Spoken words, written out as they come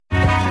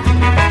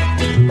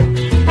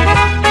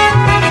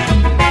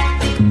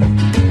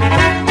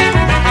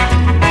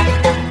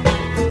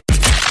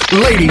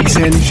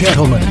Ladies and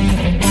gentlemen,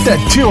 the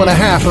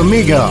 2.5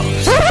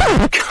 Amigos.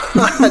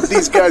 God,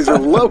 these guys are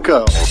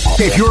loco.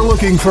 If you're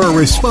looking for a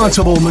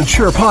responsible,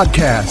 mature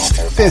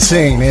podcast, this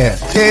ain't it.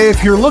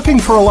 If you're looking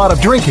for a lot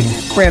of drinking,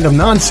 random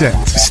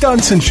nonsense,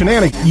 stunts, and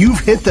shenanigans,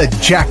 you've hit the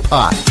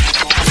jackpot.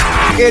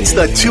 It's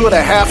the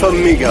 2.5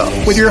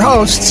 Amigos with your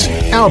hosts,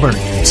 Albert,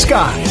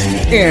 Scott,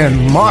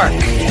 and Mark.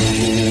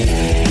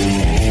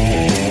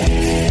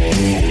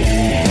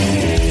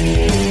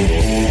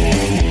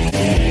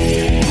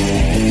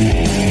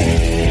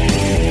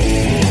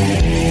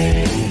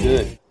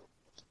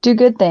 Do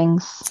good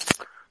things.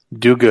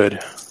 Do good.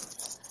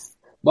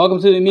 Welcome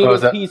to the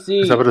Amigos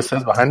PC. Is that what it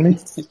says behind me?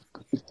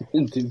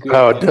 Do good.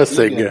 Oh, it does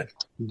say good.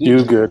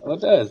 Do good. Oh,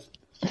 it does.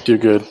 Do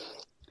good.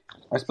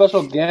 Our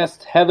special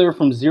guest, Heather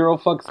from Zero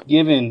Fucks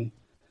Given,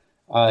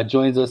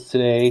 joins us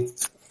today.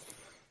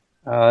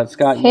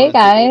 Scott. Hey,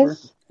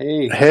 guys.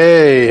 Hey.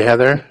 Hey,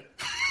 Heather.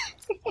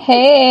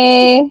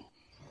 Hey.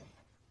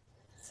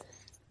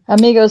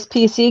 Amigos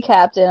PC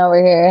captain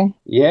over here.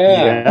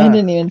 Yeah. I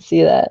didn't even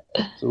see that.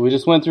 So we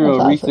just went through That's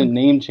a awesome. recent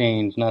name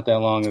change not that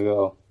long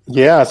ago.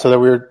 Yeah, so that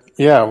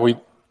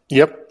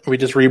we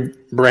just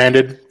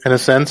rebranded in a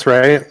sense,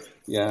 right?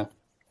 Yeah.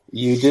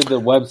 You did the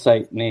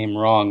website name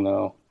wrong,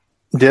 though.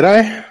 Did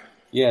I?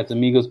 Yeah, it's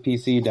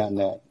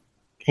amigospc.net.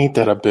 Ain't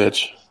that a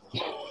bitch?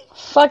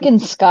 Fucking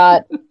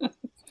Scott.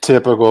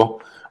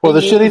 Typical. Well, the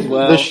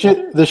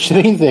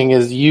shitty thing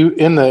is you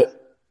in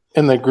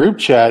the group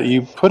chat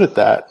you put it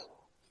that.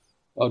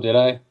 Oh, did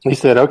I? He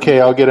said, "Okay,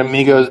 I'll get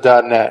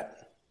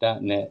amigos.net."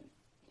 .net.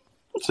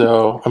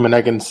 So, I mean,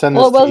 I can send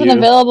this Well, it wasn't to you.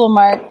 available,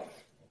 Mark.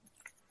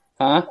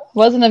 Huh?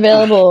 Wasn't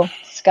available,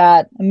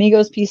 Scott.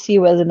 Amigos PC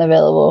wasn't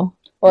available.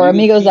 Or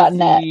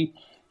amigos.net.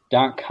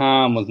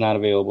 .com was not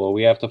available.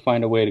 We have to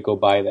find a way to go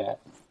buy that.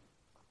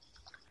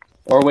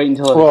 Or wait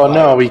until. Well,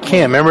 no, we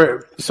can't.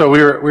 Remember? So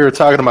we were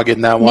talking about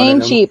getting that one.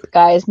 Name cheap,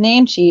 guys.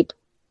 Name cheap.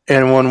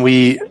 And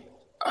when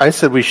I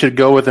said we should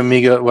go with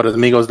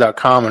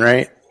amigos.com,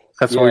 right?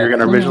 That's what we were going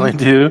to originally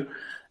do.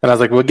 And I was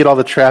like, we'll get all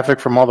the traffic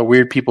from all the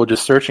weird people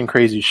just searching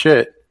crazy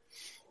shit.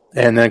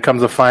 And then it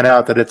comes to find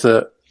out that it's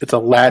a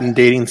Latin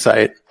dating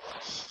site,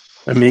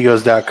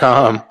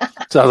 amigos.com.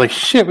 So I was like,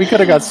 shit, we could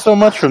have got so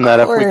much from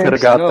that if we could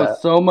have got that.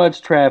 So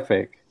much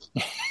traffic.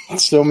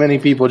 So many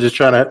people just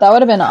trying to That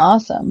would have been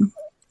awesome.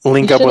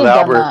 link You up with should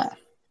have done Albert,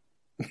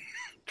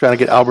 trying to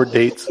get Albert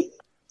dates.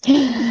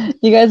 that.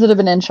 You guys would have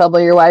been in trouble.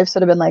 Your wives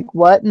would have been like,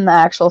 what in the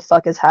actual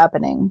fuck is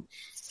happening?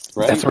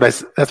 Right? That's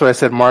what I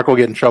said. Mark will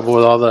get in trouble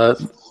with all the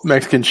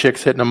Mexican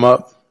chicks hitting him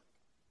up.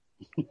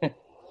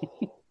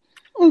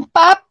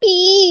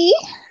 Papi!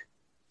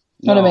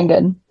 Would have been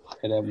good.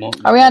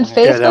 Are we on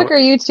Facebook or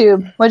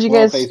YouTube? What'd you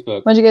guys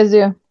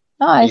do?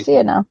 Oh, I see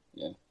it now.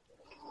 Yeah.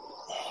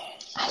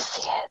 I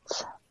see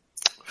it.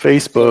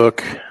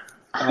 Facebook.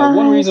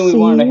 One reason we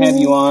wanted to have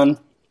you on.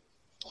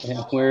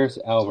 Yeah, where's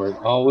Albert?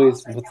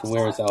 Always with the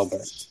where's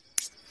Albert.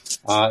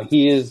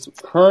 He is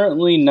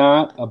currently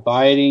not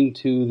abiding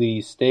to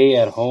the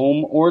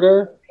stay-at-home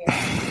order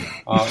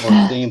or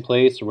stay in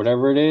place or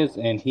whatever it is,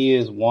 and he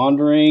is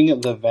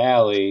wandering the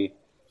valley.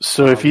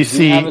 So if you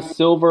see, have a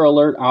silver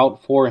alert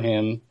out for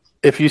him.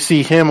 If you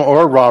see him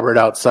or Robert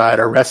outside,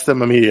 arrest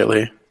them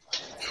immediately.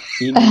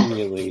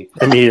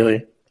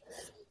 Immediately.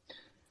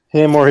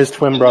 Him or his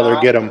twin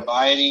brother, get him.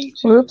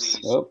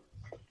 Oops. Oh.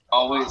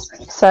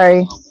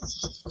 Sorry.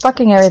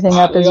 Fucking everything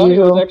up as the audio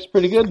usual. is actually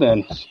pretty good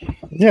then.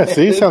 Yeah,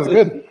 see, sounds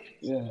good.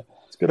 Yeah.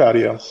 It's good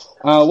audio.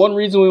 One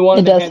reason we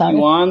wanted to have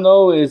you on,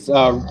 though, is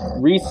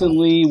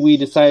recently we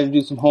decided to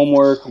do some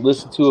homework,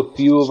 listen to a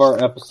few of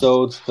our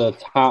episodes, the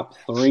top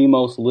 3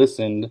 most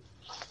listened,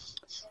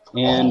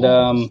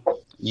 and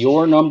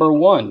you're number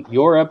 1.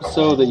 Your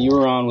episode that you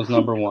were on was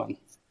number 1.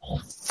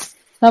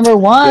 Number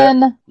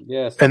 1? Yeah.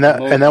 Yes. And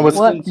that was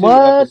what?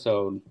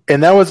 Episode.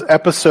 And that was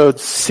episode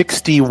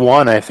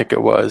 61, I think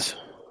it was.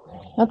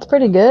 That's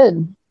pretty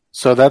good.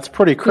 So that's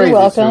pretty crazy. You're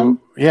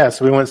welcome.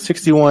 So we went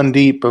 61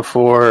 deep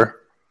before.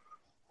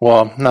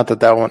 Well, not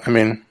that one. I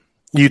mean,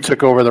 you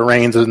took over the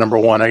reins as number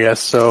 1, I guess.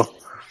 So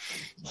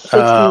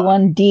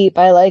 61 deep.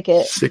 I like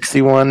it.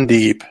 61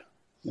 deep.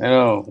 I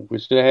know. We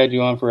should have had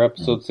you on for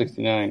episode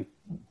 69.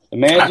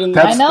 Imagine.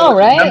 I know,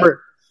 right?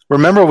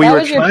 Remember, we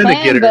were trying to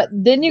get her.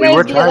 But didn't you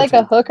guys get like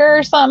a hooker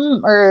or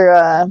something?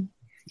 Or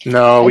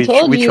no, we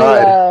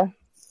tried.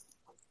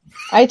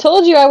 I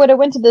told you I would have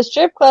went to the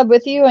strip club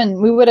with you,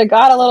 and we would have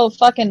got a little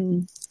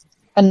fucking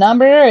a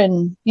number,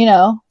 and you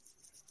know.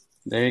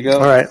 There you go.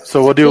 All right,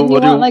 so we'll do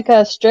like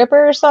a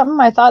stripper or something.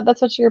 I thought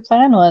that's what your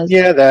plan was.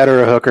 Yeah, that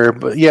or a hooker,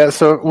 but yeah,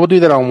 so we'll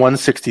do that on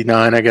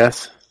 169, I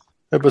guess.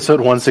 Episode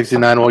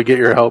 169. We'll get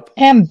your help.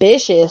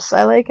 Ambitious,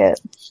 I like it.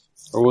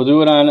 Or we'll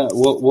do it on.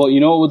 Well, you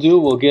know what we'll do?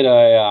 We'll get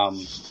a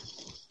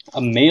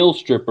male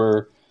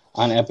stripper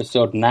on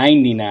episode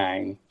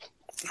 99.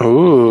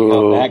 Ooh,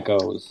 how that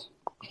goes.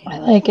 I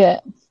like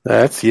it.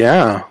 That's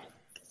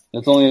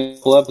only a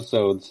couple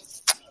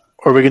episodes.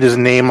 Or we could just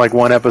name like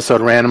one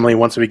episode randomly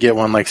once we get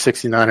one, like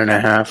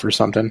 69.5 or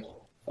something.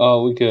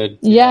 Oh, we could.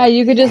 Yeah,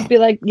 you could just be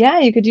like, yeah,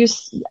 you could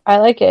use. I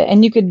like it,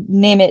 and you could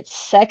name it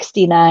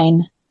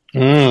 69.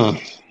 That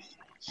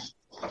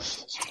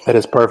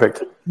is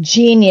perfect.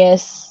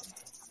 Genius.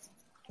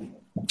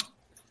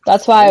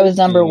 That's why I was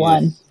number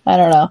one. I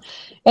don't know.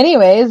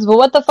 Anyways, well,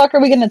 what the fuck are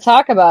we going to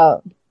talk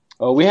about?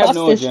 Oh, we have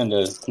no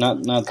agenda. Not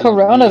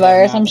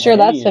coronavirus. I'm sure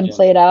that's been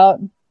played out.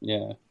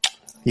 Yeah.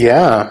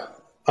 Yeah.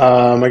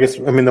 I guess.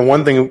 I mean, the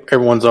one thing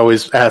everyone's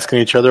always asking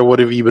each other: what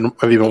have you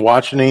been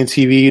watching any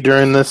TV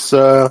during this?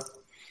 Have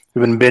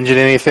you been binging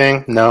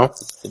anything? No.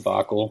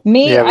 Debacle.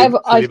 Me, yeah,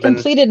 I've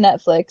completed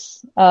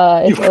Netflix.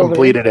 You've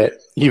completed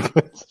it.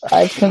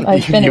 I've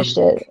finished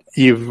it.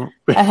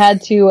 I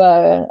had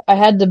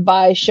to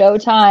buy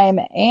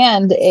Showtime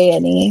and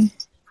A&E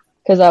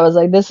because I was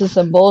like, this is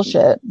some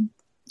bullshit.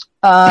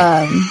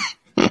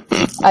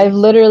 I've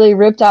literally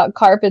ripped out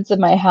carpets in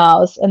my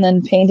house and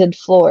then painted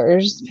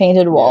floors,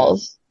 painted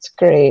walls. Yeah.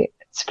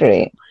 It's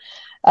great.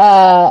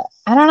 I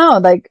don't know,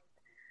 like,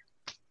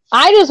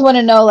 I just want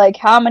to know, like,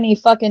 how many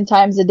fucking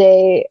times a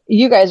day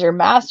you guys are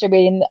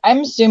masturbating.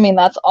 I'm assuming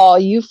that's all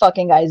you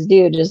fucking guys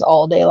do, just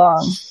all day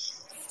long.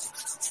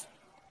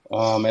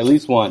 At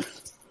least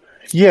once.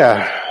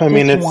 Yeah, I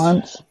mean, it's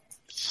once.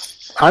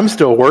 I'm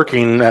still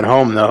working at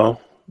home though,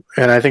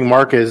 and I think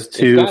Mark is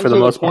too, for the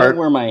most part.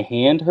 Where my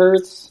hand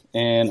hurts,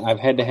 and I've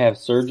had to have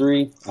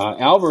surgery.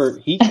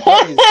 Albert, he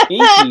cut his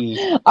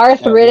pinky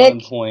arthritic at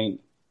one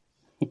point.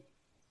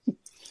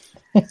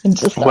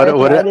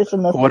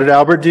 What did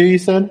Albert do? You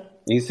said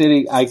he said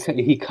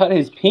he cut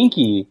his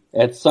pinky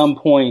at some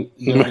point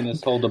during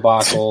this whole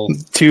debacle.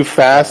 Too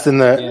fast,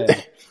 and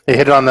it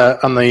hit it on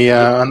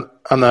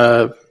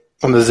the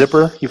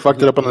zipper. He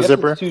fucked it up on the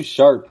zipper. It's too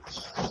sharp.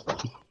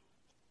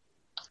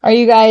 Are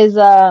you guys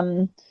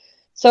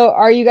so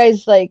are you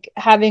guys like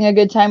having a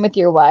good time with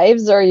your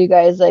wives, or are you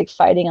guys like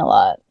fighting a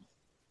lot?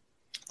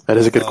 That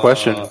is a good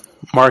question.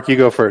 Mark, you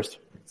go first.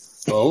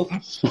 Both.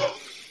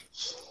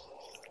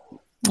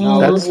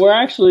 No, we're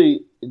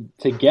actually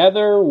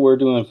together. We're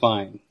doing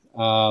fine.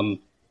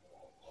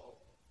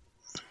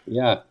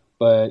 Yeah,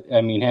 but I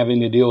mean,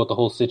 having to deal with the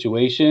whole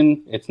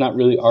situation, it's not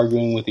really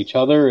arguing with each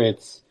other.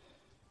 It's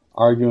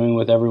arguing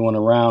with everyone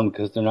around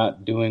because they're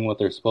not doing what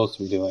they're supposed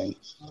to be doing.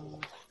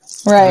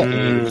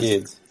 Right.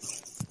 Kids.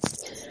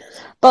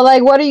 But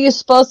like, what are you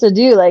supposed to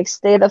do? Like,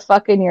 stay the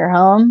fuck in your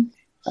home?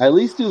 At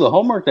least do the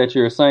homework that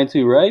you're assigned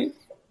to, right?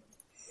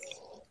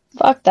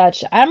 Fuck that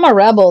shit. I'm a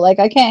rebel. Like,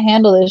 I can't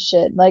handle this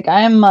shit. Like,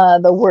 I'm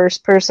the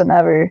worst person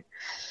ever.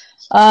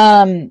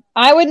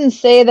 I wouldn't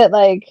say that,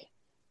 like,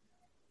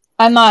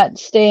 I'm not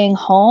staying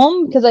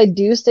home, because I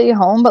do stay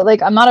home, but,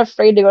 like, I'm not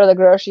afraid to go to the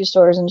grocery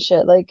stores and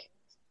shit. Like,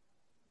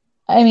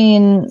 I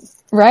mean,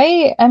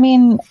 right? I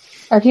mean,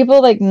 are people,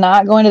 like,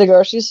 not going to the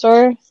grocery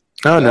store?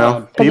 Oh,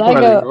 no. People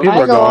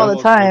I go all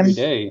the time. Every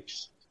day.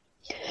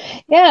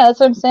 Yeah,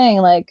 that's what I'm saying.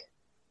 Like,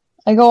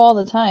 I go all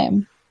the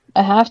time.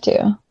 I have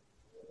to.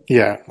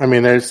 Yeah, I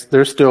mean,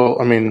 there's still,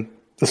 I mean,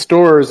 the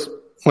stores,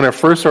 when it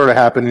first started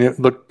happening, it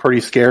looked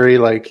pretty scary,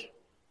 like,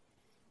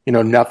 you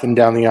know, nothing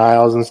down the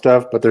aisles and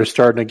stuff, but they're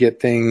starting to get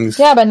things.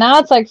 Yeah, but now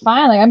it's like,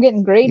 fine, like, I'm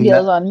getting great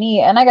deals on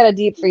meat, and I got a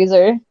deep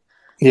freezer.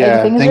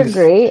 Yeah. Like, things are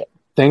great.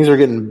 Things are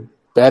getting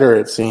better,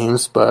 it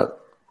seems,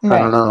 but I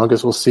don't know. I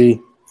guess we'll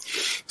see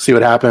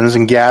what happens.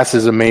 And gas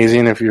is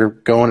amazing if you're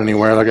going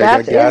anywhere. Like,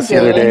 I got gas the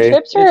other day.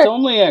 It's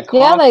only at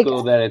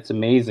Costco that it's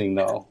amazing,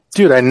 though.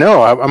 Dude, I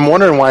know. I'm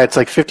wondering why it's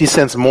like 50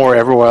 cents more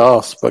everywhere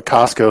else, but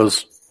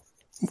Costco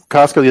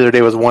the other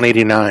day was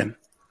 $1.89.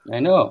 I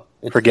know.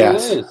 For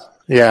gas. Is.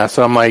 Yeah,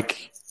 so I'm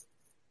like,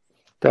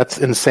 that's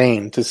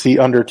insane to see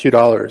under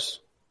 $2.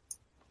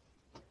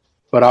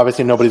 But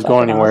obviously nobody's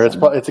going anywhere.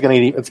 Awesome. It's gonna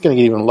get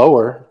even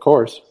lower, of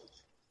course.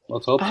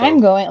 Let's hope so. I'm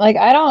going. Like,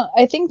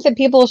 I think that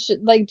people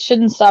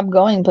shouldn't stop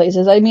going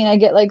places. I mean, I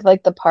get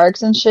like the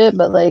parks and shit,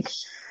 but like,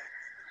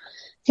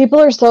 people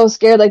are so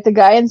scared. Like, the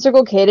guy in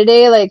Circle K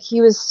today, like, he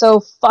was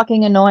so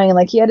fucking annoying.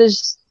 Like, he had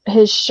his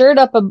shirt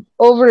up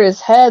over his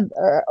head,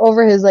 or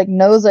over his like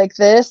nose like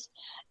this,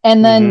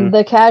 and then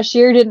the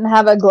cashier didn't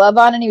have a glove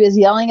on, and he was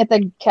yelling at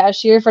the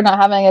cashier for not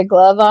having a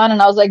glove on.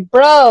 And I was like,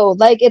 bro,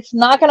 like, it's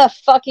not gonna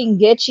fucking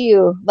get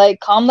you. Like,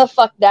 calm the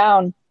fuck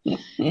down.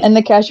 And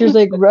the cashier's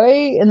like,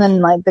 right? And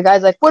then, like, the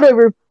guy's like,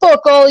 whatever,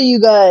 fuck all you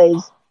guys.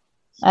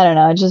 I don't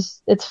know.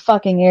 It's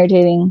fucking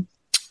irritating.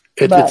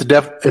 It's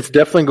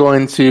definitely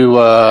going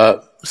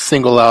to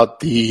single out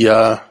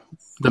the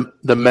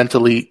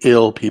mentally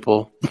ill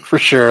people, for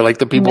sure. Like,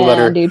 the people that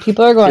are... Dude,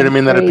 people are going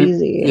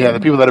crazy. The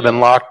people that have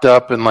been locked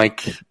up and,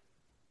 like,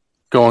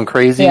 going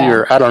crazy,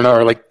 or I don't know,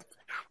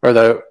 or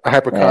the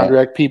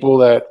hypochondriac people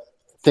that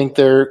think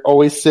they're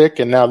always sick,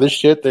 and now this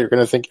shit, they're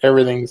going to think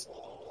everything's...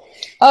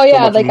 Oh,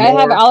 yeah, like, I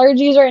have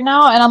allergies right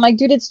now, and I'm like,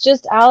 dude, it's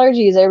just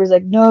allergies. Everybody's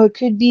like, no, it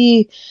could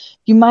be,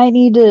 you might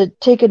need to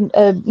take and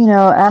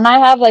I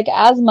have, like,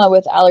 asthma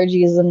with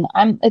allergies,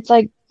 and it's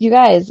like, you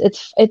guys,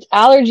 it's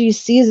allergy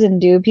season,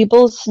 dude.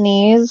 People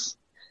sneeze.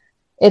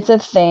 It's a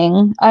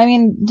thing. I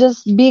mean,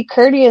 just be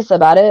courteous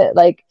about it.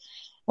 Like,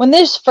 when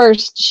this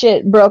first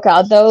shit broke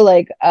out, though,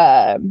 like,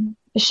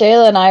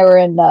 Shayla and I were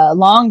in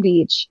Long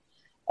Beach,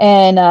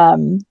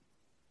 and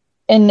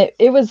and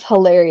it was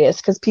hilarious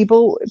because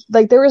people,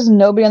 like, there was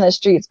nobody on the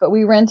streets, but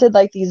we rented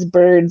like these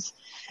birds,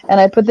 and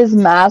I put this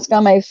mask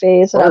on my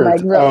face, and I'm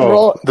like,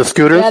 the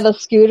scooters? Yeah, the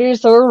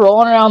scooters. So we're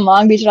rolling around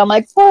Long Beach, and I'm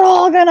like, we're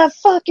all gonna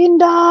fucking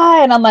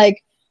die, and I'm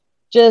like,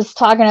 just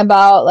talking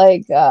about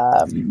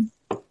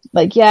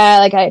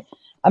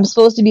I'm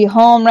supposed to be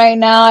home right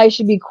now. I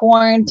should be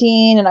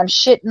quarantined, and I'm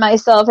shitting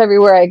myself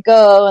everywhere I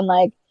go, and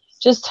like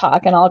just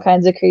talking all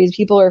kinds of crazy.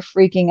 People are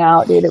freaking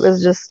out, dude.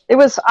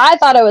 I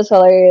thought it was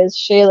hilarious.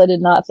 Shayla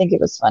did not think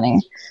it was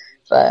funny,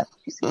 but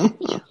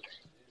it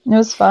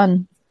was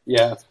fun.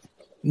 Yeah.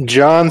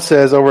 John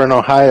says over in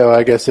Ohio,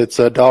 I guess it's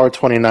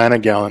 $1.29 a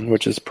gallon,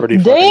 which is pretty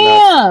fucking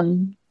nuts.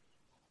 Damn.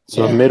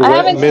 So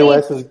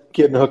Midwest is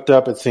getting hooked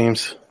up, it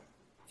seems.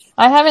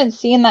 I haven't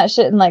seen that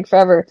shit in like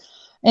forever.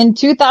 In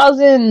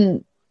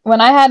 2000, when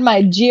I had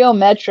my Geo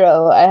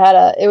Metro,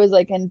 it was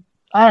like in,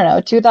 I don't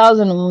know,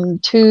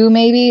 2002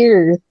 maybe,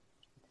 or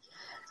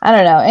I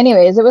don't know.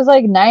 Anyways, it was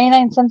like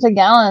 99 cents a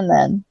gallon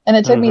then. And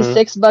it took me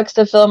 $6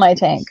 to fill my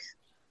tank.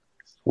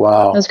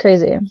 Wow. It was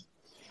crazy.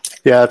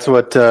 Yeah, that's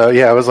what,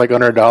 it was like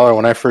under $1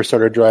 when I first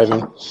started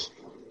driving.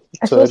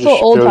 I feel so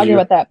old talking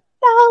about that.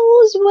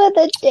 Those were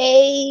the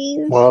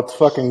days. Well,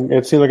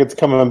 it seems like it's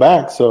coming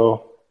back,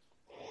 so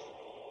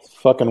it's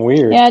fucking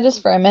weird. Yeah,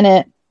 just for a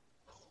minute.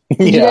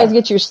 Did you guys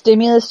get your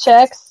stimulus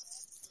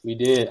checks? We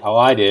did. Oh,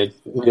 I did.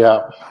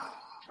 Yeah.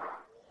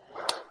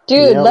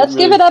 Dude, let's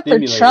give it up for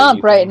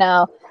Trump right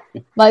now.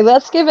 Like,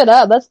 let's give it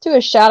up. Let's do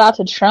a shout out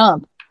to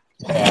Trump.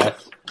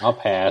 Pass. I'll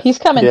pass. He's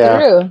coming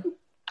through.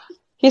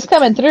 He's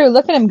coming through.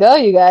 Look at him go,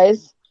 you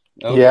guys.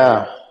 Okay.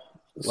 Yeah.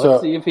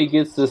 Let's see if he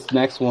gets this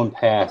next one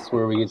passed,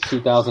 where we get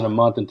 $2,000 a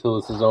month until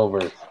this is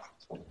over.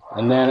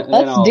 And then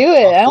let's do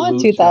it. I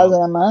want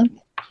 $2,000 a month.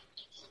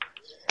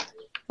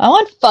 I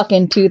want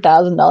fucking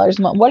 $2,000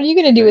 a month. What are you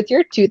going to do with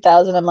your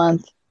 $2,000 a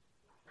month?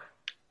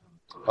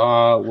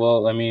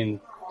 Well, I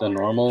mean, the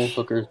normal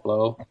hookers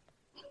blow.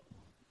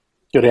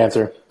 Good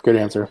answer.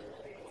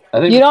 I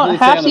think you don't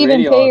have to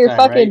even pay your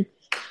fucking. Right?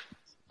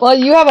 Well,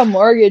 you have a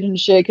mortgage and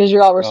shit because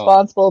you're all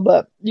responsible,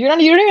 but you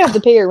don't even have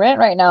to pay your rent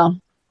right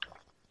now.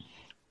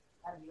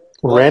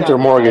 Rent or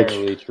mortgage?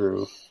 Really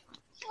true.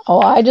 Oh,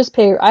 I just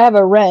pay. I have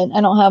a rent.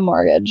 I don't have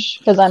mortgage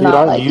because I'm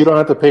not. Like, you don't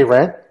have to pay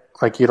rent.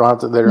 Like you don't have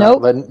to. They're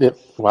nope. Not letting it.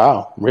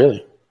 Wow,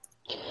 really?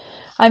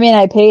 I mean,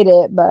 I paid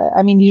it, but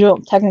I mean, you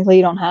don't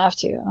have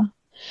to.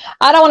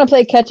 I don't want to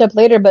play catch up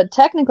later, but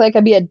technically, I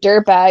could be a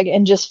dirtbag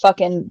and just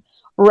fucking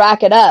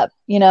rack it up.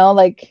 You know,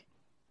 like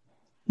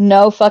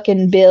no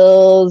fucking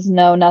bills,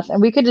 no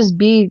nothing. We could just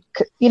be.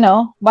 You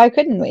know, why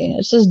couldn't we?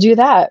 Let's just do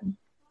that.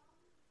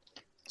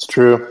 It's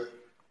true.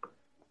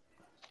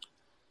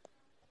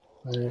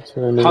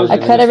 I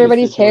cut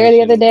everybody's hair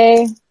the other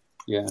day.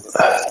 Yeah.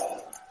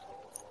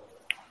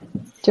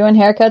 Doing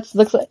haircuts.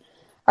 Looks like.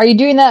 Are you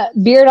doing that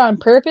beard on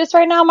purpose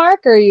right now,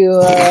 Mark? Or are you?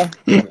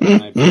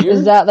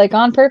 Is that like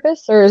on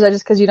purpose, or is that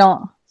just because you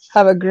don't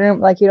have a groom?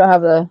 Like you don't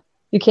have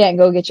you can't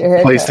go get your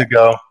hair. Place to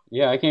go.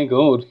 Yeah, I can't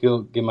go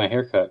get my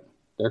hair cut.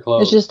 They're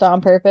closed. It's just on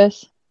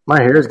purpose.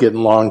 My hair is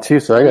getting long too,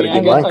 so I got to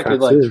get mine cut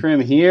too. I could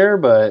trim here,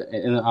 but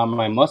on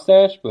my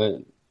mustache,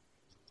 but.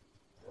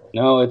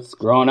 No, it's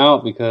grown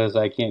out because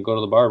I can't go to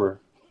the barber.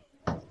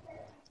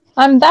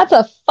 That's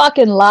a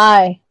fucking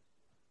lie.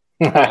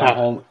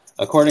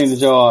 According to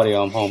Joe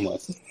Audio, I'm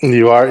homeless.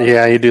 You are?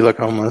 Yeah, you do look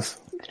homeless.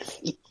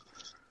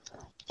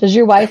 Does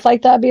your wife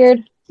like that beard?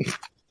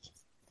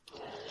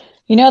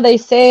 You know, they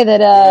say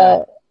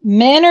that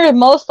men are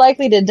most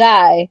likely to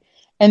die,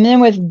 and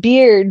men with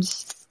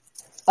beards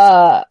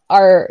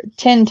are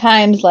 10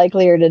 times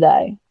likelier to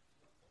die.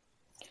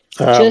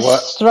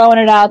 Just throwing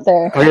it out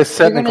there. I guess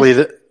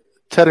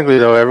technically,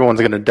 though, everyone's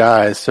going to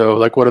die. So,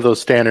 like, what are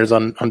those standards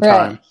on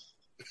time?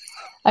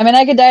 I mean,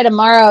 I could die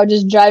tomorrow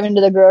just driving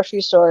to the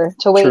grocery store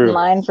to wait in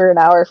line for an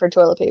hour for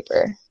toilet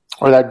paper.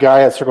 Or that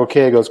guy at Circle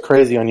K goes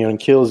crazy on you and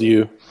kills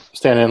you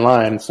standing in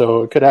line.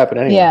 So, it could happen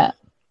anyway. Yeah.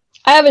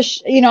 I have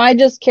I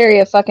just carry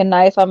a fucking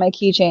knife on my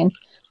keychain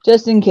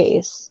just in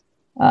case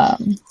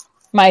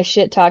my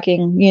shit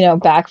talking,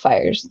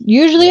 backfires.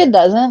 Usually it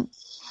doesn't.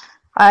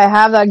 I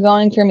have that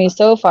going for me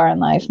so far in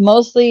life.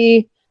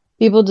 Mostly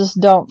people just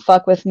don't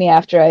fuck with me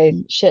after I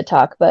shit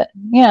talk, but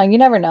you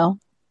never know.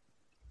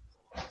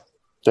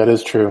 That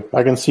is true.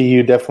 I can see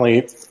you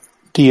definitely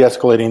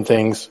de-escalating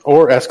things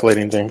or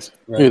escalating things.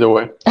 Right. Either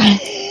way.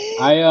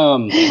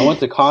 I went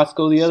to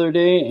Costco the other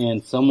day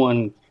and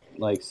someone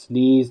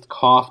sneezed,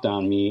 coughed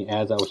on me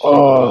as I was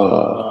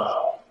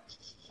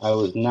I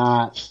was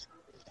not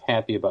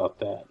happy about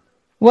that.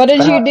 What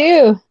did you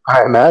do?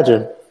 I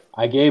imagine.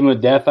 I gave him a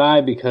death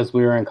eye because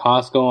we were in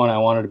Costco and I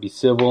wanted to be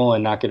civil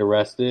and not get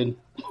arrested.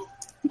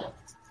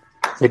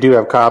 They do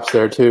have cops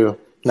there too.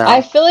 Now.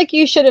 I feel like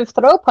you should have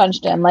throw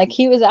punched him. Like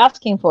he was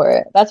asking for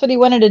it. That's what he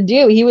wanted to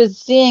do. He was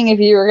seeing if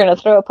you were going to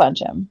throw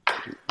punch him.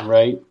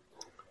 Right.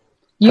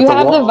 You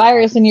have the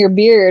virus in your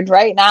beard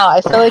right now.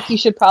 I feel like you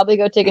should probably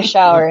go take a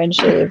shower and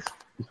shave.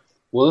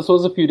 Well, this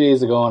was a few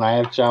days ago, and I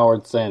have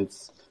showered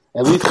since.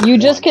 At least you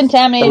just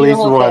contaminated your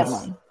whole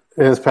family.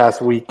 In this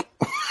past week.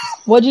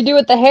 What'd you do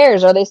with the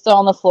hairs? Are they still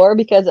on the floor?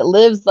 Because it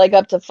lives like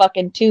up to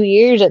fucking 2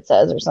 years, it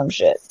says, or some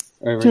shit.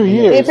 2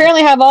 years. They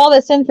apparently have all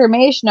this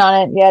information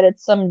on it, yet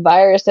it's some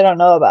virus they don't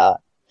know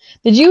about.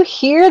 Did you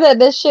hear that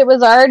this shit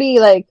was already,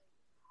 like,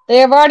 they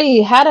have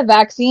already had a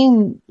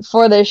vaccine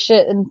for this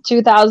shit in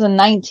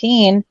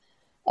 2019,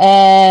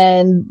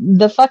 and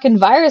the fucking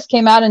virus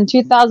came out in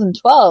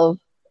 2012.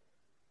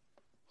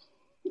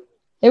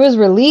 It was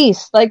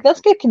released. Like,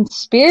 let's get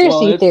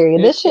conspiracy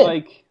theory. This shit.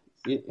 Like,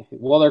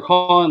 they're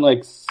calling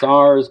like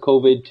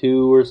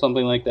SARS-CoV-2 or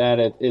something like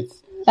that.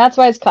 That's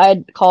why it's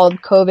called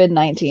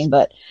COVID-19,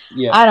 but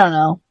yeah. I don't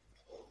know.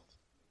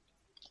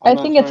 I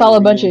think it's all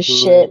a bunch of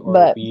shit,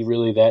 but be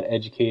really that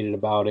educated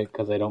about it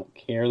because I don't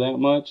care that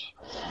much.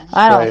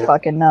 I don't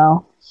fucking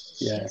know.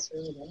 Yeah.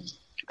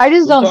 I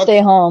just don't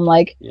stay home.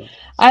 Like,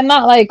 I'm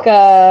not like,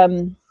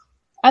 I'm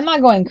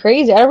not going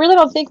crazy. I really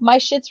don't think my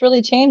shit's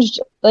really changed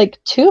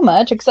like too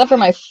much, except for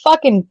my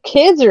fucking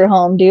kids are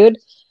home, dude.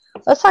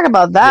 Let's talk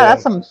about that. Yeah.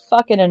 That's some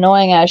fucking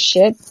annoying ass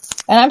shit.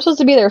 And I'm supposed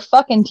to be their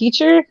fucking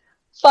teacher?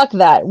 Fuck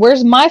that.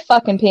 Where's my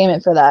fucking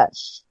payment for that?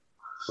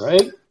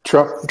 Right?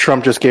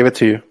 Trump just gave it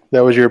to you.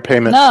 That was your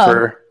payment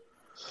for.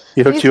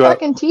 He hooked you up. These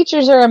fucking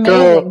teachers are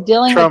amazing.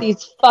 Dealing with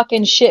these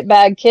fucking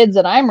shitbag kids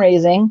that I'm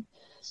raising.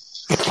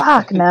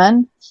 Fuck,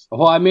 man.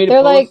 Well, I made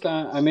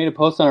a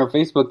post on our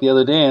Facebook the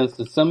other day and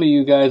said some of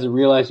you guys are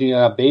realizing you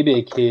got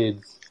baby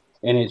kids,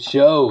 and it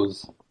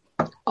shows.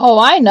 Oh,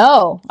 I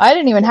know. I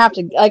didn't even have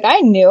to. Like,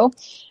 I knew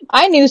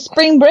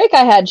spring break.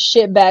 I had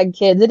shitbag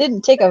kids. It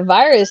didn't take a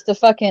virus to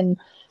fucking.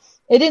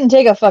 It didn't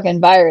take a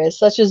fucking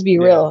virus. Let's just be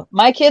real.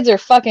 My kids are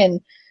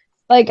fucking.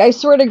 Like, I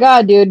swear to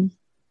God, dude.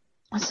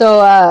 So,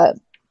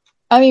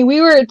 I mean,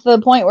 we were to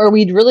the point where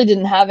we really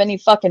didn't have any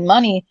fucking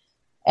money,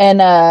 and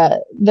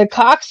the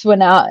cocks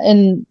went out,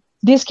 and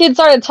these kids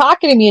started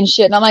talking to me and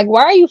shit, and I'm like,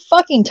 why are you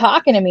fucking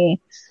talking to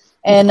me?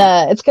 And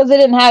it's because they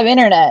didn't have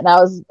internet, and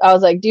I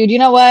was like, dude, you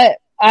know what?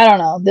 I don't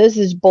know. This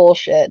is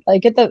bullshit.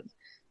 Like,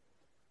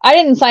 I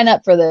didn't sign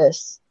up for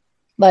this.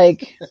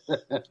 Like,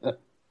 I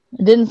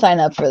didn't sign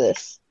up for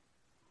this.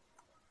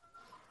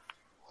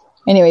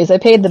 Anyways, I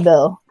paid the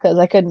bill because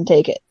I couldn't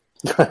take it.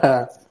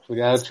 We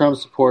got a Trump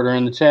supporter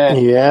in the chat.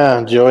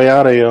 Yeah, Joey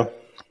out of you.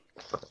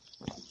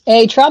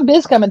 Hey, Trump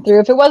is coming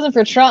through. If it wasn't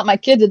for Trump, my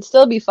kids would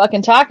still be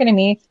fucking talking to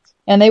me,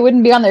 and they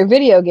wouldn't be on their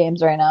video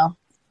games right now.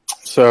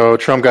 So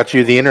Trump got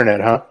you the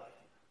internet, huh?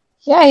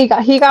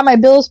 Yeah, he got my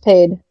bills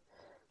paid.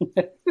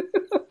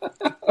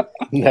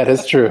 That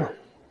is true.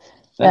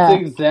 Yeah.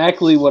 That's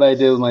exactly what I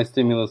did with my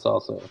stimulus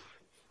also.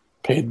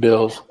 Paid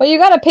bills. Well, you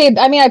gotta pay.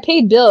 I mean, I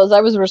paid bills. I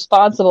was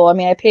responsible. I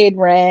mean, I paid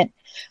rent,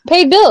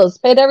 paid bills,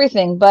 paid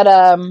everything. But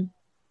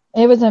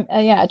it was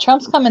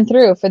Trump's coming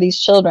through for these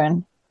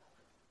children.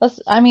 We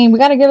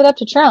gotta give it up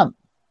to Trump.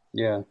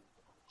 Yeah.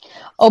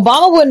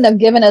 Obama wouldn't have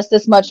given us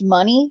this much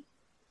money.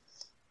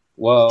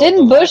 Well,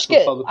 didn't Bush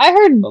get? I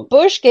heard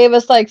Bush gave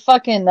us like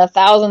fucking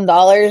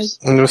 $1,000.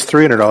 It was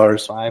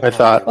 $300. I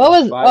thought. What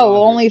was?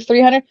 Only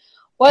 $300.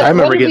 What? I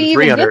remember what did getting we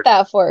even $300. get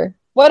that for?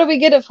 What did we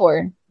get it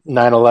for?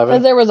 9/11.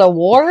 Because there was a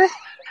war.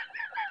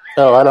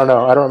 Oh, I don't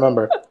know. I don't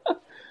remember.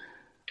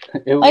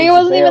 It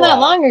wasn't even that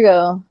long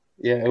ago.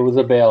 Yeah, it was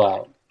a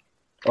bailout.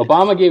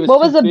 Obama gave us. What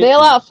was the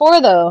bailout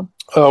for, though?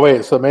 Oh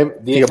wait, so maybe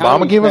the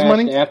Obama gave us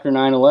money after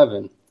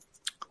 9/11.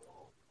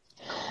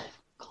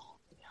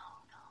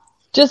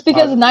 Just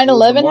because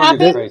 9/11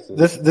 happened?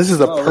 This is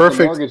a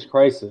perfect mortgage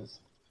crisis.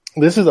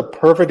 This is a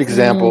perfect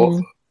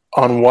example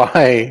on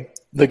why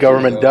the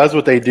government does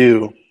what they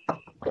do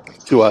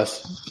to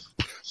us.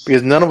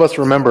 Because none of us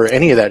remember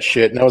any of that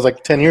shit, and that was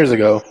like 10 years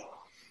ago.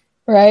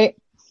 Right.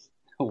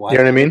 Why you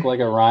know what I mean? Look like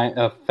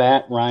a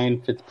fat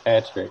Ryan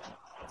Fitzpatrick.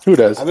 Who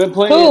does? I've been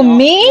playing. Who,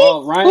 me?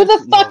 Who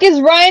the fuck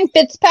is Ryan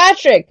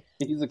Fitzpatrick?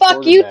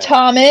 Fuck you,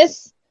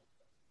 Thomas.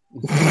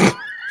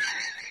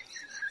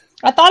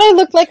 I thought I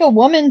looked like a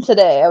woman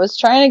today. I was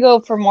trying to go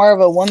for more of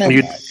a woman.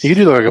 You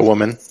do look like a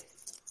woman.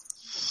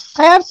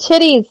 I have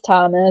titties,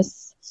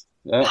 Thomas.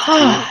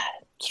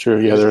 It's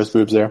true. Yeah, there's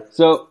boobs there.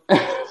 So,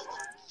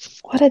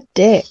 what a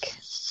dick.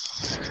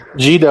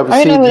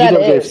 GW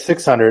gave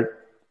 600.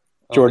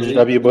 George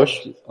W.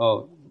 Bush.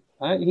 Oh,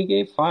 he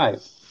gave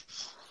 5.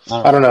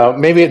 I don't know.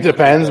 Maybe it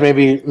depends.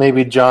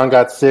 Maybe John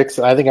got 6.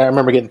 I think I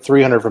remember getting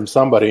 300 from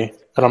somebody. I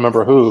don't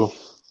remember who.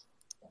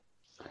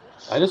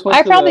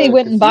 I probably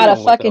went and bought a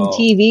fucking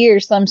TV or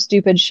some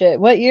stupid shit.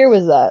 What year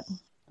was that?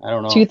 I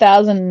don't know.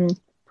 2000.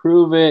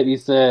 Prove it, he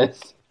says.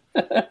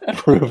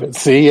 Prove it.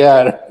 See,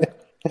 yeah.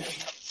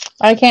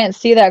 I can't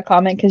see that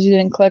comment because you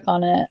didn't click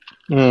on it.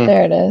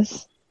 There it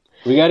is.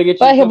 We got to get you.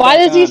 But why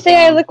does he say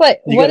I look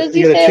like? What does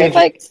he say I look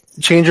like?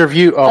 Change your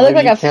view. Oh, I look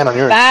like a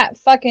fat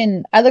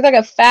fucking. I look like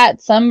a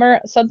fat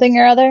something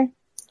or other.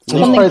 He's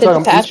probably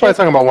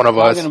talking about one of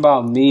us. Talking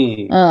about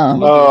me.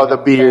 Oh, the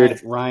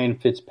beard. Ryan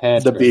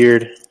Fitzpatrick. The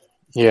beard.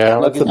 Yeah.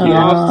 Look, it's the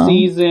off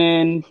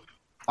season.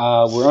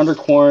 We're under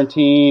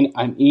quarantine.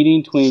 I'm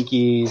eating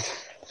Twinkies.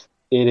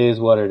 It is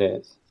what it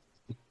is.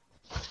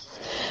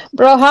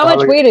 Bro, how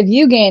much weight have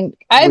you gained?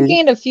 I've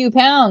gained a few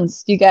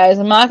pounds, you guys.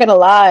 I'm not gonna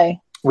lie.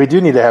 We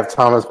do need to have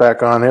Thomas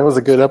back on. It was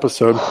a good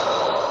episode.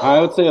 I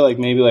would say like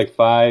maybe like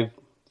 5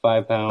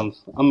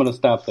 pounds. I'm gonna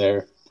stop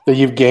there. So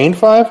you've gained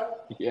 5?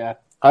 Yeah.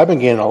 I've been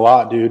gaining a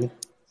lot, dude.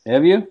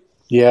 Have you?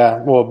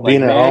 Yeah. Well, Like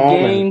being at mad home.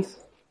 gains?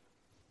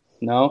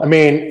 No. I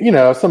mean,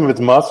 some of it's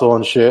muscle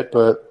and shit,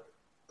 but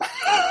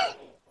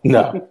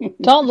no.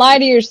 Don't lie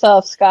to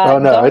yourself, Scott. Oh,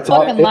 no, Don't it's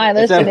all- fucking lie. it's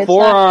Listen, that it's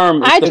forearm.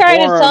 not. I It's the try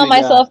to forearm tell you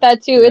myself got.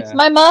 that too. It's Yeah.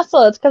 my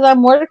muscle. It's because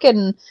I'm working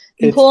and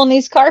It's- pulling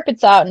these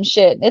carpets out and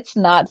shit. It's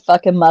not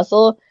fucking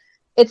muscle.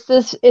 It's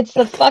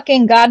the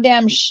fucking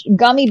goddamn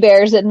gummy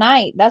bears at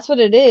night. That's what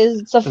it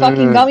is. It's the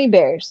fucking gummy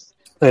bears.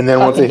 And then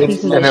once it Fucking hits,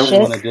 pieces and of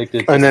then, shit.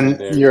 Addicted to and then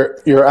there.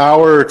 your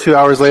hour or 2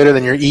 hours later,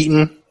 then you're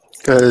eating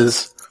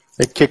because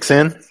it kicks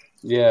in.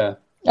 Yeah.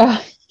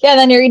 Yeah,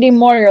 then you're eating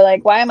more. You're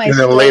like, why am I? And then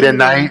still late at eating?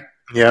 night,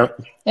 yeah.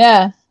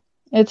 Yeah,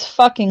 it's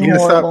fucking You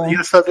gotta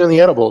horrible. stop doing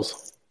the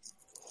edibles.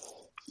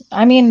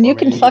 I mean, you Or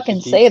can maybe you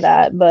fucking should say keep-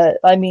 that, but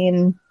I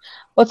mean,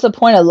 what's the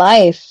point of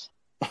life?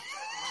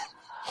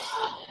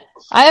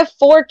 I have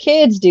 4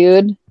 kids,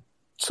 dude.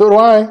 So do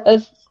I.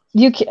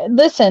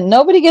 Listen,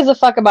 nobody gives a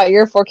fuck about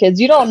your 4 kids.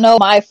 You don't know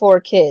my 4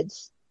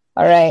 kids.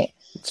 All right.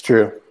 It's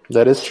true.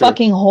 That is true.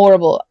 Fucking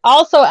horrible.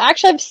 Also,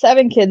 actually, I have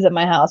 7 kids at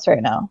my house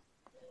right now.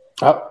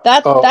 Oh,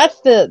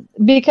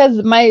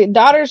 Because my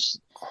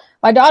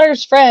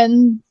daughter's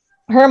friend,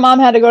 her mom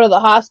had to go to the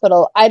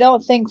hospital. I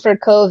don't think for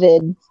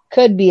COVID.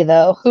 Could be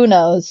though. Who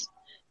knows?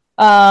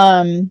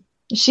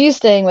 She's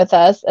staying with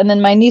us, and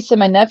then my niece and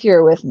my nephew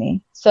are with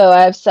me. So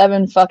I have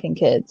 7 fucking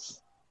kids.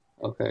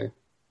 Okay.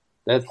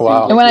 That's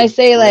Wow. And when I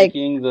say like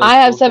breaking the I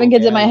have social 7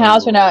 kids at my gathering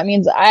house right now, rule. it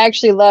means I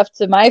actually left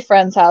to my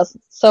friend's house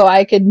so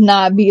I could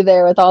not be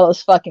there with all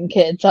those fucking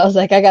kids. I was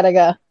like, I gotta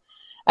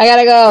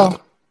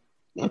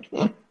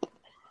go.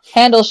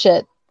 Handle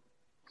shit.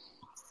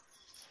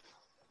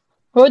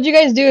 What would you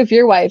guys do if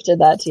your wife did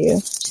that to you?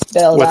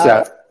 Bailed what's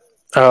out, that?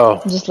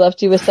 Oh, just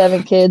left you with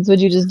 7 kids.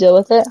 Would you just deal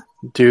with it?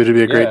 dude, it'd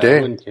be a great I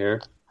day. wouldn't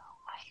care.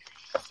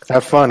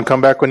 Have fun.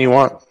 Come back when you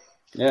want.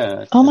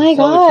 Yeah. Oh my I just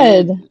tell the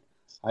God. kids-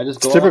 I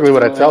just go It's typically out, what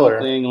do I my tell own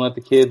her. thing, and let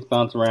the kids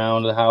bounce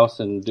around the house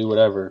and do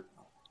whatever.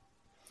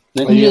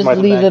 Then You she just comes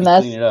leave back the and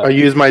mess. clean it up. I'll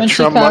use my When she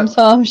Trump money. comes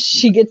home,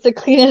 she gets to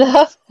clean it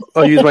up.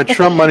 I'll use my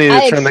Trump money to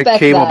I turn the expect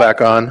cable that.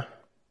 back on.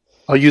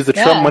 I'll use the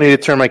Trump Yeah. money to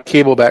turn my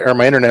cable back or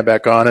my internet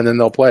back on, and then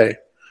they'll play.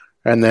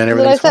 And then That's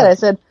what I everything's said. fine. I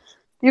said,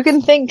 you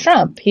can thank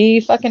Trump.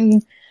 He's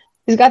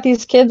got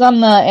these kids on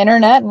the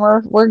internet, and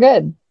we're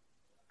good.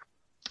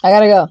 I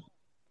gotta go.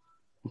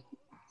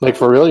 Like,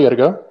 for real, you gotta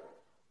go?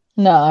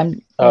 No,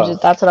 I'm Oh.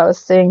 just. That's what I was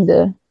saying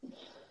to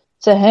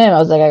him. I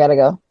was like, I gotta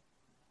go.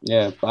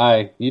 Yeah,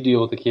 bye. You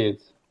deal with the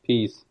kids.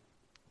 Peace.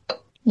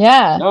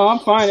 Yeah, No, I'm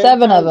fine.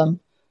 7 of them.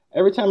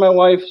 Every time my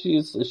wife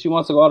she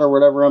wants to go out or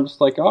whatever, I'm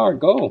just like, all right,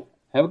 go.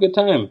 Have a good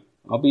time.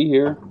 I'll be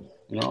here.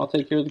 I'll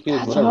take care of the kids.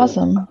 That's whatever.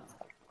 awesome.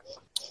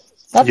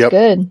 That's Yep.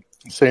 good.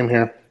 Same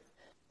here.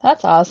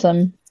 That's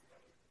awesome.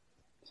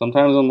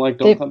 Sometimes I'm like,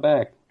 don't They- come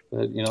back.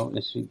 But,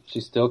 she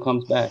still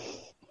comes back.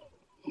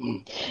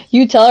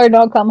 You tell her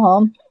don't come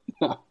home.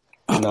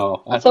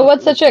 No. So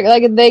what's the trick?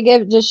 Like,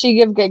 does she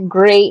give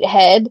great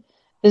head?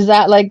 Is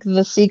that like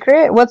the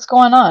secret? What's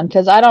going on?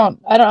 Because I don't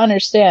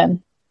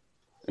understand.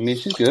 I mean,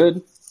 she's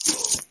good.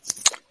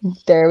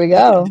 There we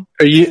go.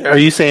 Are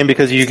you saying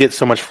because you get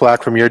so much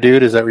flack from your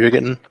dude? Is that what you're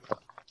getting?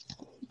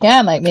 Yeah,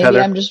 I'm like, maybe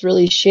Heather? I'm just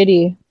really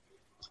shitty.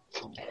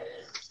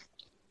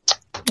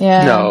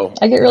 Yeah. No,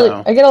 I get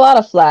no. I get a lot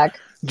of flack.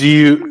 Do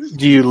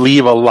you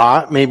leave a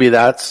lot? Maybe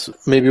that's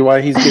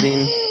why he's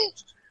getting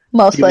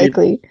Most You leave-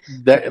 likely.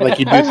 that. Like,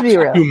 you Let's be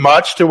do real. too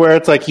much to where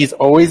it's like he's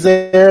always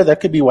there. That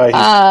could be why he's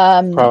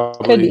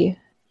probably Could be.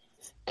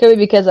 Could be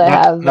because I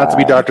have not to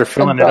be Dr.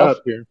 Filling it up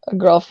here. a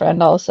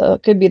girlfriend also.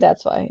 Could be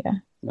that's why, yeah.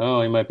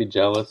 No, he might be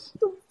jealous.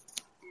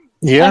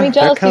 Yeah, I mean,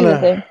 jealousy is a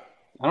thing.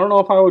 I don't know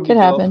if I would be Could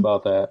jealous happen.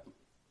 about that.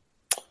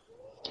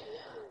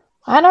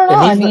 I don't know.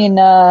 And I he's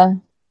not-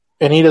 mean,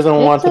 and he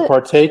doesn't want to a-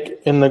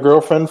 partake in the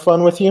girlfriend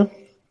fun with you.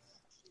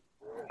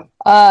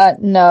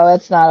 no,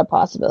 it's not a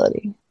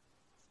possibility.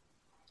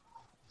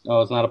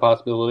 Oh, it's not a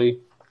possibility?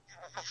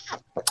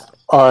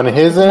 On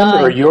his end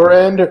Mine. or your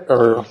end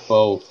or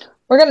Both.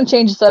 We're gonna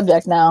change the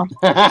subject now.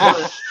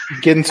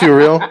 getting too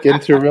real? Getting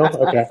too real?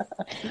 Okay.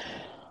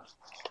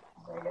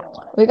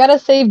 We gotta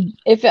save.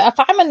 If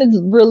I'm gonna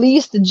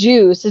release the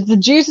juice, if the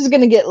juice is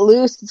gonna get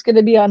loose, it's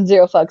gonna be on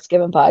Zero Fucks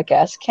Given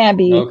podcast. Can't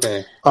be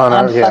Okay. On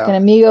on our, yeah. fucking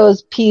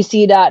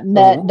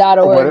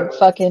amigospc.net.org What-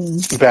 fucking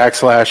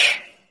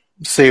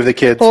 / save the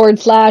kids.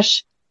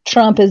 /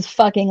 Trump is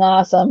fucking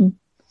awesome.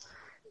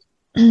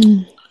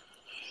 Do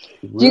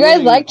you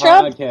guys like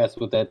Trump? Podcast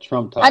with that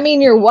Trump talk. I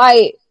mean, you're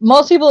white.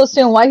 Most people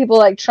assume white people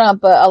like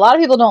Trump, but a lot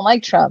of people don't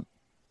like Trump.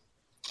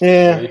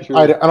 Yeah, Very true.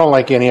 I don't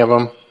like any of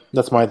them.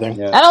 That's my thing.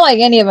 yeah. I don't like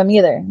any of them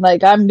either.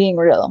 Like, I'm being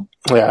real.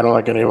 Yeah, I don't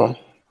like any of them.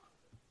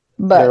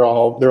 But They're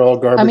all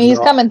garbage. I mean, he's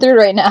They're all- coming through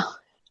right now.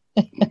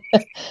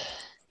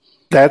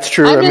 That's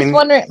true. I'm I just mean,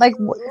 wondering, like,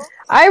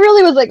 I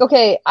really was like,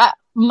 okay,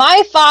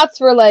 my thoughts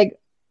were like,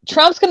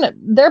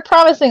 they're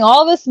promising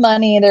all this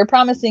money, they're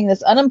promising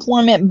this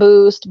unemployment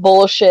boost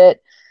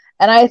bullshit,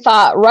 And I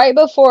thought right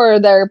before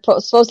they're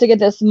supposed to get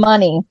this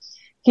money,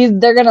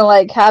 they're gonna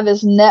like have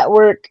this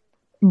network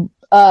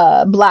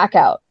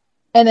blackout,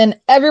 and then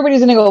everybody's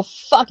gonna go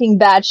fucking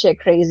batshit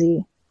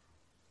crazy,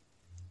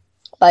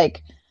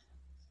 like,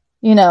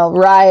 you know,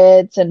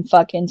 riots and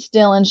fucking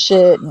stealing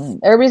shit, and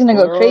everybody's gonna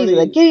go crazy.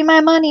 Like, give me my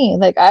money.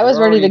 Like, I was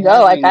ready to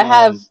go. Like, I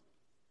have.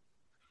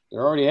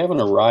 They're already having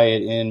a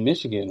riot in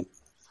Michigan.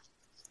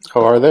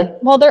 Oh, are they?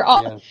 Well, they're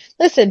all. Yeah.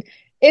 Listen,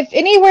 if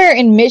anywhere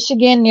in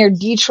Michigan near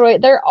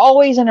Detroit, they're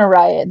always in a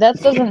riot. That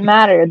doesn't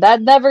matter.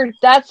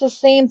 That's the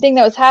same thing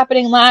that was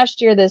happening last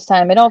year this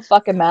time. It don't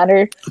fucking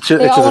matter.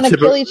 They all want to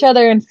kill each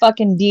other in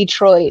fucking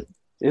Detroit.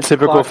 It's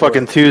typical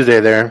fucking Tuesday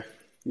there.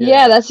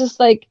 Yeah, that's just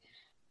like,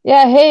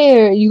 yeah,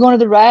 hey, are you going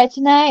to the riot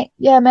tonight?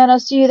 Yeah, man, I'll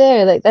see you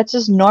there. Like, that's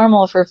just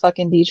normal for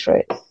fucking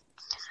Detroit.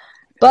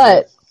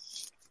 But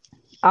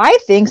I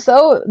think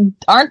so.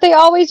 Aren't they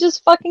always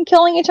just fucking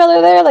killing each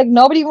other there? Like,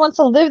 nobody wants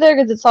to live there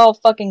because it's all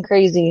fucking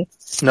crazy.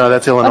 No,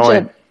 that's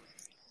Illinois.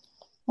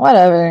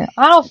 Whatever.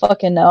 I don't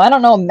fucking know. I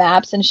don't know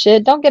maps and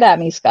shit. Don't get at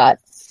me, Scott.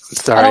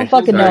 Sorry. I don't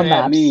fucking know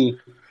maps.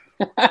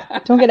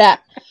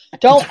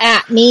 Don't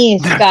at me,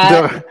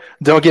 Scott.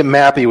 Don't get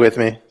mappy with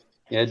me.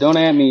 Yeah, don't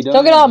at me.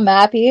 Don't get all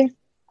mappy.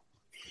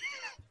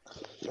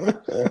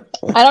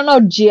 I don't know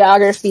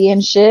geography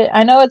and shit.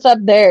 I know it's up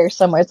there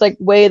somewhere. It's like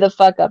way the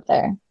fuck up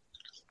there.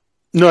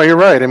 No, you're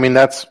right. I mean,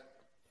 that's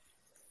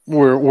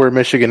where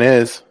Michigan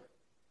is.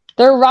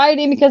 They're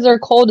rioting because they're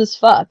cold as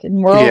fuck,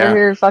 and we're over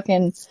here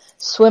fucking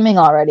swimming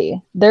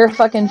already. They're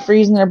fucking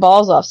freezing their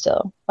balls off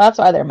still. That's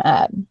why they're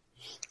mad.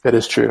 That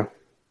is true.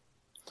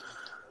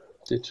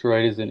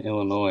 Detroit is in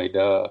Illinois,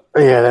 duh.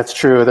 Yeah, that's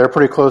true. They're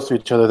pretty close to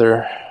each other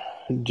there,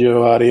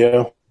 Joe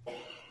Audio.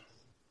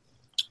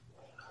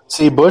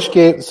 See,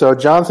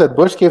 John said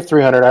Bush gave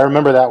 300. I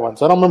remember that one.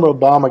 So I don't remember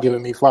Obama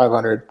giving me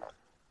 500,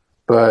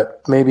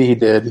 but maybe he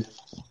did.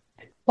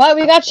 What,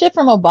 we got shit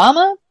from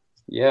Obama?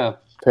 Yeah.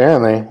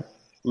 Apparently.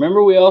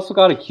 Remember we also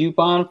got a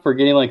coupon for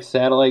getting, like,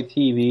 satellite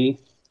TV?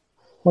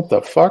 What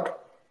the fuck?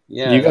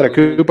 Yeah. You got a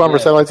coupon for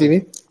satellite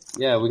TV?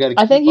 Yeah, we got a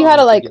coupon. I think you had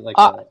to, like,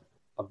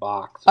 a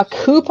box. A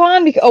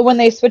coupon? When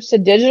they switched to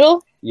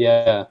digital?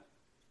 Yeah.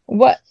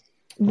 What?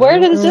 Where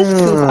does this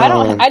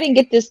coupon? I didn't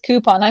get this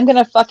coupon. I'm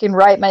gonna fucking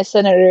write my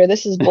senator.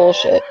 This is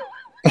bullshit.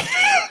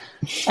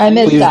 I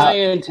missed out.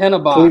 Antenna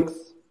box.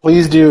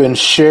 Please do, and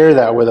share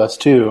that with us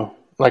too.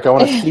 Like, I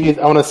want to see.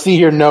 I want to see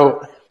your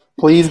note.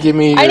 Please give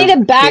me. I need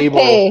a back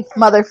pay,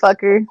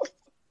 motherfucker.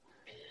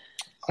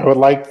 I would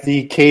like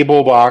the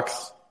cable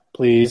box,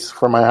 please,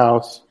 for my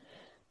house.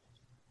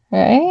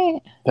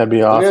 Right. That'd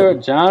be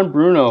awesome. John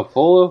Bruno,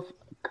 full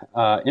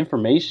of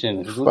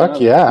information. Fuck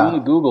yeah.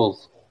 Doing the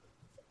Googles.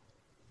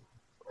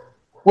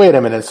 Wait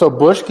a minute. So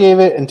Bush gave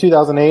it in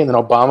 2008, and then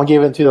Obama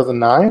gave it in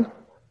 2009?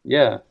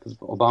 Yeah, because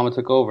Obama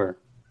took over.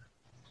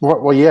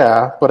 Well,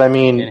 yeah, but I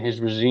mean... in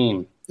his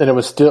regime. And it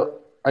was still...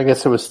 I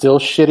guess it was still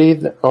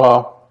shitty.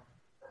 Well,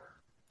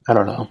 I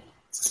don't know.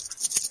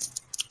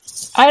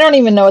 I don't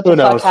even know what the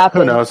fuck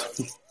happened. Who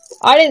knows?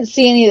 I didn't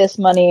see any of this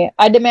money.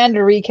 I demand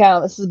a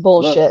recount. This is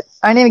bullshit. Look,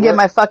 I didn't even get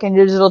my fucking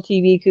digital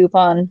TV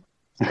coupon.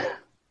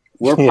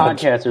 We're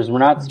podcasters. We're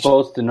not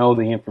supposed to know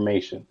the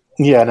information.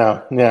 Yeah,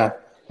 no. Yeah.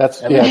 That's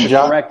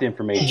correct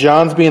information.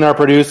 John's being our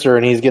producer,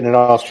 and he's getting it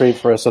all straight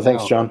for us. So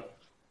thanks, John.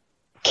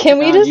 Can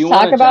we just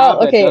talk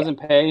about that doesn't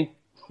pay?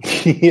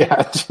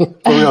 Yeah, for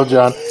real,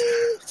 John.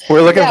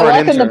 We're looking for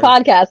an intern.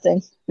 Welcome to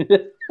podcasting.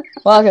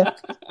 Welcome.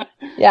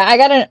 Yeah, I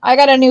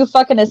got a new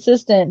fucking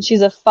assistant.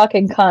 She's a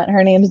fucking cunt.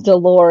 Her name's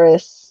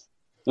Dolores.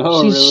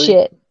 Oh, she's really?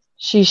 shit.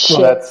 She's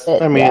shit.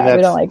 We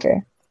don't like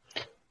her.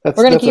 We're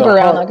gonna keep her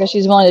around though because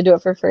she's willing to do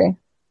it for free.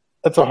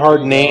 That's a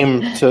hard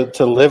name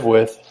to live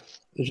with.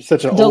 It's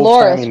such an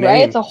Dolores, right?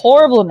 Name. It's a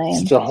horrible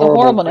name. It's a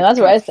horrible name. That's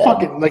what I said.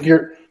 Fucking, like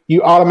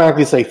you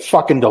automatically say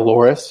fucking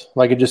Dolores.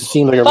 Like it just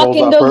seems like it rolls off.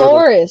 Fucking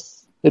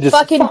Dolores. It just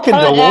fucking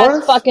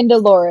Dolores. Fucking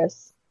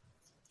Dolores.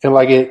 And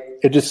like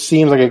it just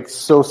seems like it's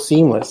so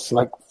seamless.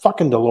 Like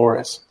fucking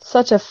Dolores.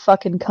 Such a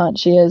fucking cunt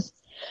she is.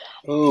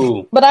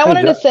 Ooh. But I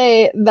wanted to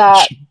say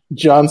that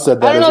John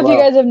said that. I don't know if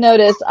you guys have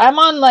noticed. I'm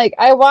on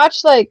I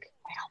watch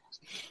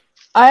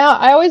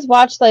I always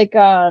watch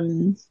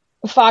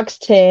Fox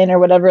 10 or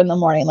whatever in the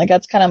morning. Like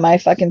that's kind of my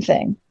fucking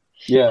thing.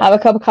 Yeah. Have a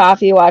cup of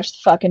coffee, watch the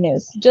fucking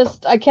news.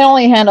 Just I can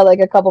only handle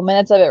a couple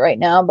minutes of it right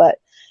now, but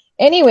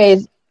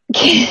anyways,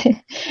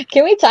 can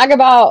we talk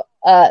about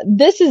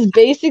this is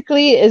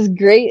basically as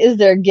great as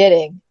they're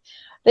getting.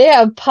 They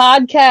have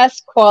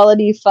podcast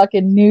quality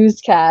fucking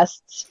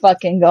newscasts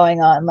fucking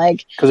going on.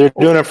 Like because they're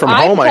doing it from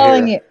home,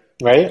 I hear.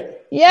 Right?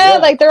 Yeah,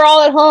 like they're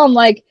all at home,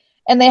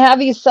 and they have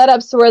these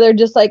setups where they're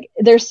just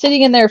they're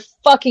sitting in their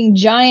fucking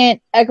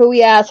giant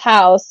echoey ass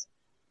house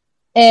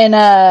and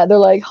they're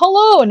like,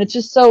 hello. And it's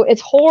just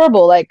it's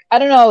horrible. Like, I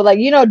don't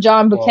know,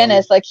 John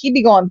Buchanan, he'd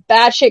be going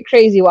batshit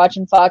crazy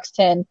watching Fox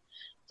 10.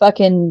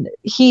 Fucking,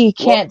 he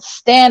can't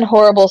stand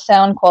horrible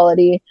sound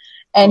quality.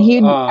 And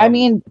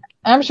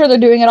I'm sure they're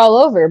doing it all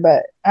over,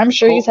 but I'm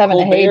sure he's having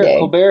a heyday.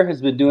 Colbert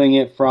has been doing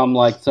it from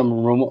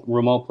some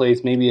remote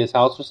place, maybe his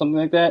house or something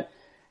like that.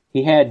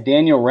 He had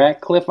Daniel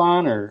Radcliffe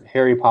on, or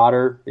Harry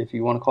Potter, if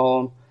you want to call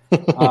him.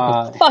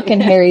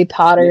 Fucking Harry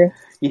Potter.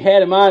 He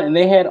had him on, and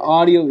they had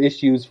audio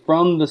issues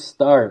from the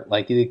start.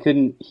 Like, they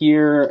couldn't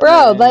hear.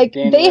 Bro, like,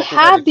 they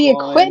have the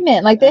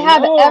equipment. Like, they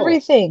have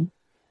everything.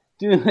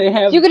 Dude, they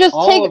have you could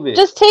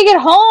just take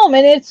it home,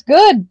 and it's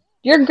good.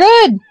 You're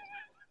good.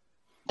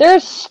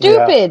 They're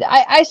stupid.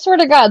 Yeah. I swear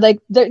to God, like,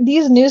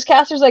 these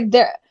newscasters, like,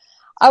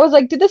 I was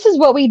like, dude, this is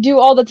what we do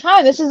all the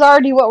time. This is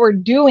already what we're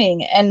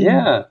doing.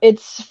 And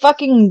it's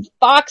fucking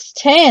Fox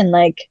 10.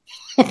 Like,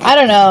 I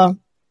don't know.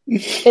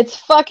 It's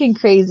fucking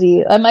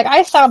crazy. I'm like,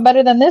 I sound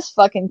better than this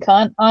fucking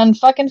cunt on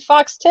fucking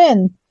Fox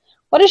 10.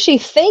 What is she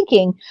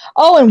thinking?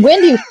 Oh, and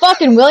Wendy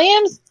fucking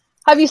Williams?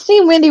 Have you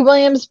seen Wendy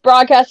Williams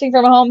broadcasting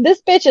from home?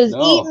 This bitch is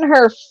eating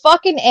her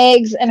fucking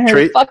eggs and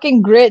her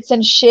fucking grits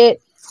and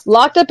shit,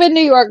 locked up in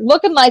New York,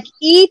 looking like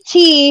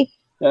E.T.,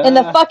 in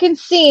the fucking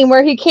scene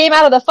where he came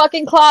out of the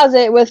fucking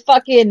closet with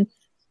fucking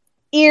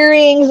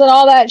earrings and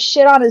all that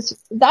shit on his.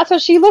 That's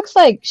what she looks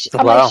like.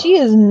 I'm like, she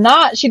does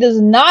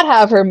not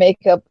have her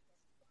makeup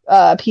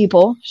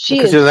people. She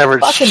doesn't have her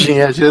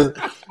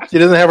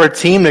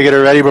team to get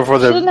her ready before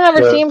the. She doesn't have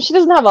her team. She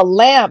doesn't have a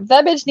lamp.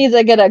 That bitch needs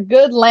to get a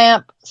good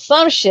lamp.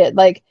 Some shit.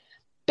 Like,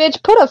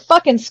 bitch, put a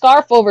fucking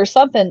scarf over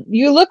something.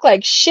 You look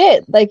like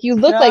shit. Like, you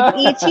look like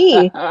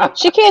E.T.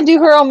 She can't do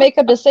her own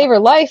makeup to save her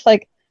life.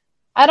 Like,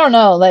 I don't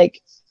know. Like,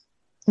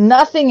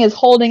 nothing is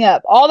holding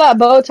up. All that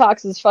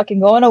Botox is fucking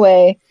going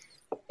away.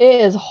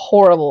 It is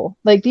horrible.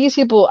 Like, these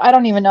people, I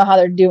don't even know how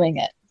they're doing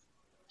it.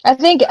 I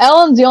think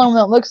Ellen's the only one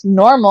that looks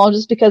normal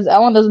just because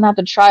Ellen doesn't have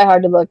to try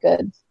hard to look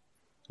good.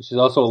 She's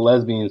also a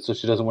lesbian, so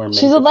she doesn't wear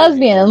makeup. She's a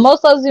lesbian, and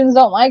most lesbians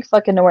don't like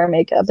fucking to wear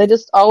makeup. They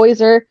just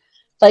always are,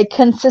 like,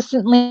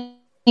 consistently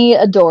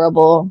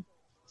adorable.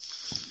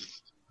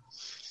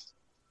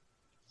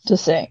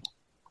 Just saying.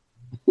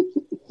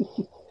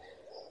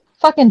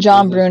 Fucking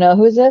John Bruno.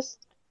 Who is this?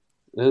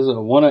 This is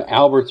one of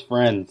Albert's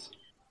friends.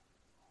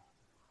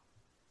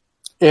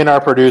 And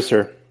our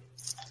producer.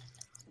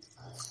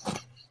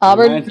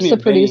 Albert's the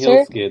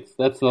producer? Skits.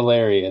 That's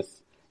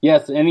hilarious.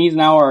 Yes, and he's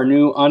now our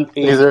new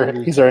unpaid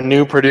producer. He's our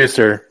new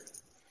producer.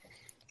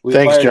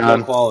 Thanks,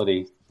 John.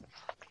 Quality.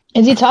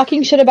 Is he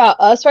talking shit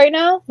about us right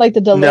now? Like the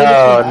delay?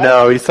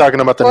 No, he's talking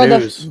about the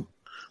news.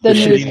 The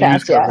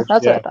newscast, yeah.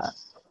 That's what I thought.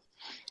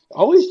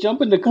 Always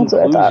jump into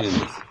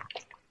conclusions.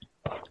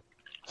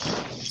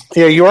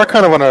 Yeah, you are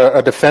kind of on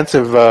a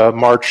defensive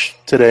march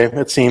today,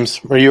 it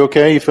seems. Are you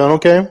okay? You feeling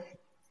okay?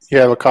 You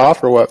have a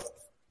cough or what?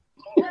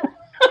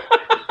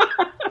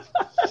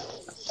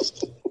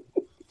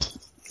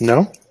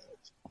 No?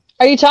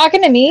 Are you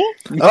talking to me?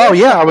 Oh,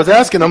 yeah, I was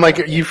asking. I'm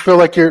like, you feel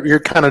like you're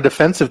kind of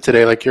defensive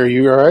today. Like, are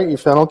you all right? You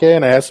feeling okay?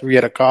 And I asked if you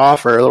had a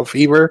cough or a little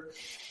fever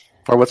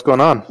or what's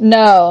going on.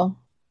 No.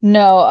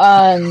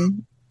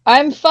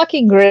 I'm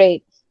fucking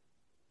great.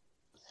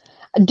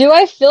 Do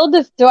I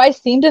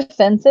seem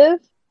defensive?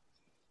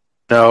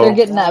 No. They're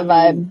getting that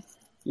vibe.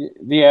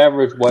 The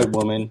average white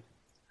woman,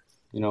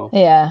 you know.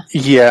 Yeah.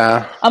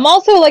 Yeah. I'm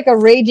also like a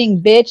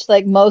raging bitch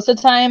like most of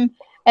the time,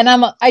 and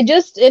I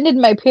just ended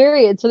my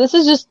period, so this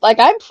is just like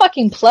I'm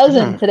fucking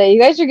pleasant today.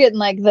 You guys are getting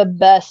like the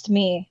best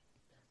me.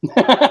 This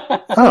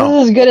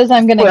is as good as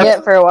I'm gonna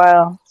get for a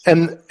while.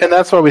 And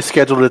that's why we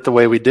scheduled it the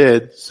way we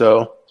did.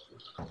 So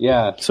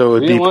yeah. So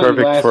it would be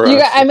perfect for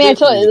us. I mean, I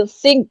told you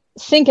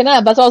syncing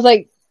up. That's why I was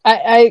like,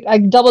 I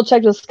double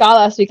checked with Scott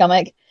last week. I'm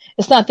like,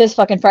 it's not this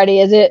fucking Friday,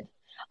 is it?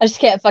 I just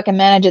can't fucking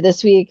manage it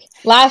this week.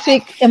 Last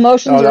week,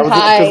 emotions were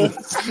high. I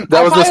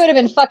probably would have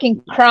been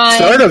fucking crying.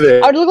 Start of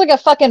it. I would look like a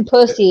fucking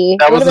pussy.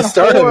 That was the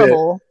start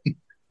horrible. Of it.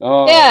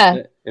 Oh,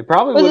 yeah. It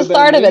probably was the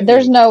start of it.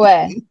 There's no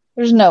way.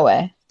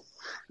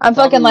 I'm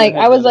fucking like,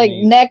 I was like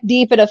neck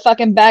deep in a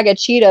fucking bag of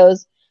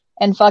Cheetos,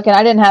 and fucking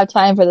I didn't have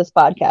time for this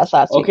podcast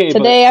last week.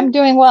 Today I'm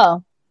doing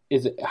well.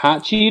 Is it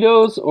hot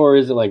Cheetos or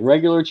is it like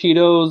regular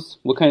Cheetos?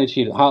 What kind of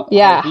Cheetos? Hot,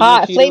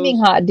 Cheetos? Flaming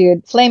hot,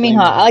 dude. Flaming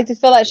hot. I like to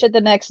feel that shit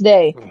the next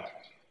day.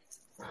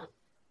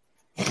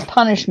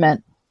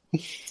 Punishment.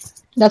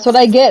 That's what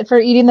I get for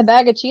eating the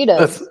bag of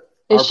Cheetos.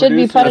 It should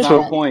be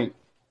punishment. Point.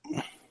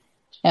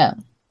 Yeah.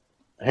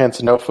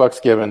 Hence, no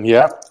fucks given.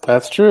 Yeah,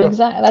 that's true.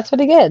 Exactly. That's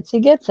what he gets. He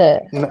gets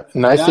it.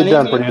 Nicely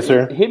done,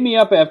 producer. Hit me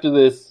up after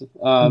this.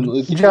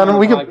 John,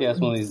 we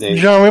podcast one of these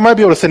days. John, we might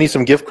be able to send you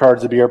some gift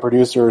cards to be our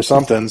producer or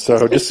something.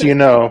 So just so you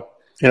know,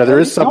 there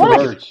is something.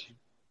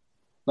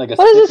 What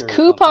is this?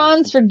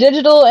 Coupons for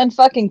digital and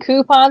fucking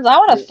coupons? I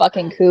want a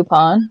fucking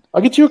coupon.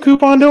 I'll get you a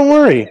coupon. Don't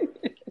worry.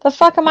 The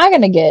fuck am I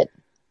gonna get?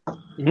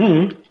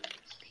 We'll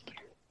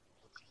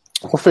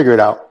figure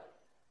it out.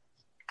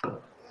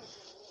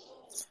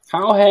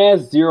 How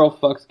has Zero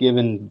Fucks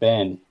Given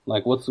been?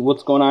 Like, what's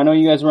going on? I know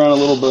you guys were on a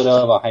little bit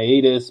of a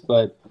hiatus,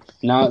 but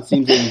now it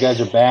seems that you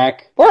guys are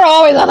back. We're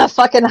always on a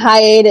fucking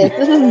hiatus.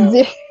 This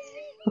is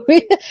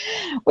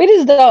we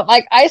just don't,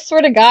 like, I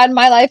swear to God,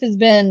 my life has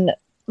been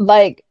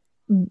like,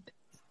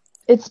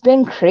 it's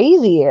been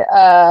crazy.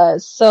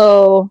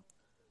 So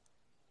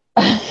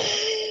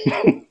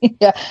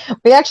yeah,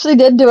 we actually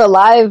did do a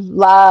live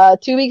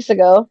 2 weeks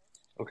ago.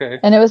 Okay,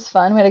 and it was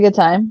fun. We had a good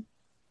time.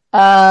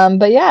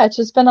 But yeah,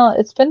 it's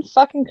been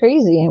fucking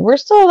crazy. We're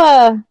still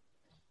there.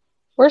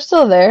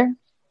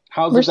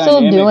 How's We're the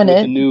still dynamic doing with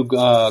it. the new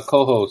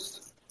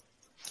co-host?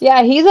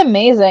 Yeah, he's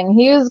amazing.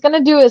 He was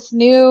gonna do his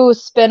new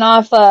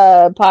spin-off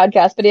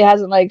podcast, but he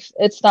hasn't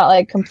it's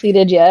not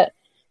completed yet,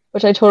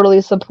 which I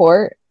totally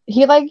support.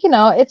 He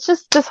it's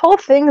just this whole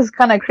thing is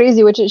kind of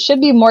crazy, which it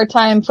should be more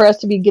time for us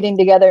to be getting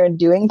together and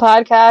doing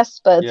podcasts,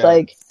 but it's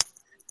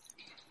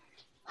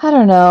I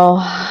don't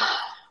know.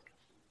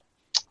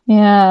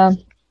 Yeah.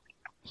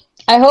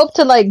 I hope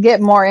to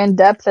get more in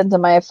depth into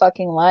my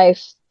fucking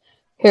life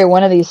here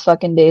one of these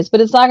fucking days,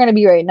 but it's not going to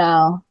be right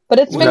now. But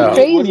it's been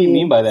crazy. What do you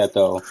mean by that,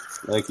 though?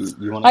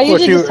 You want? I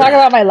usually just talk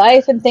about my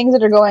life and things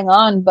that are going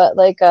on, but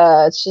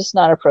it's just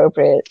not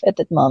appropriate at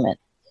the moment.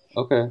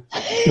 Okay.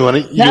 You want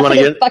to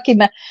get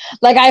fucking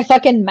I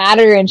fucking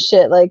matter and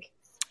shit.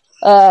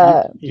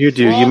 You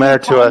do. You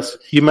matter to us.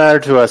 You matter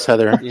to us,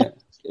 Heather. Yeah.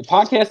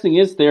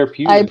 Podcasting is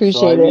therapeutic. I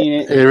appreciate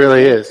it. It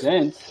really is.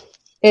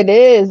 It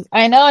is.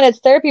 I know, and it's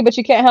therapy, but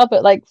you can't help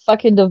it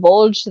fucking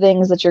divulge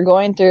things that you're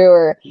going through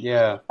or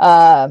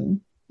but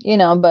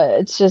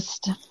it's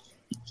just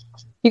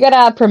you gotta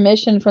have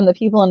permission from the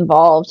people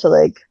involved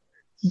to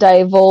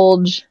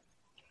divulge.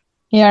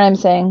 You know what I'm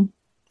saying?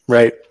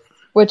 Right.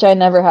 Which I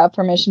never have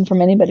permission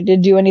from anybody to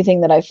do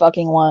anything that I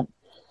fucking want.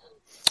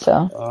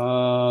 So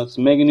let's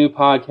make a new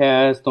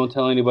podcast, don't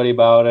tell anybody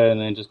about it, and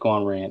then just go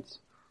on rants.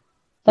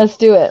 Let's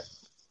do it.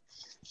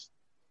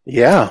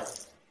 Yeah.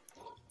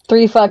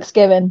 3 fucks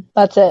given.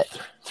 That's it.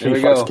 3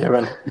 fucks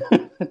given.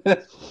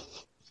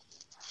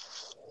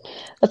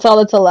 That's all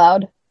that's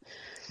allowed.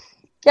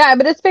 Yeah,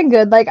 but it's been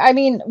good.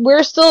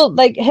 We're still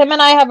him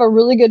and I have a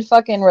really good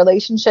fucking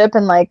relationship,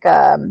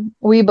 and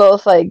we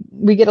both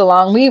we get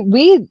along.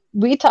 We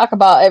talk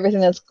about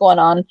everything that's going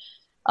on.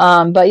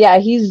 But yeah,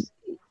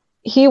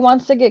 he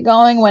wants to get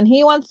going. When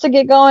he wants to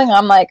get going,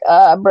 I'm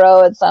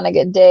bro, it's not a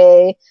good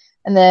day.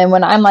 And then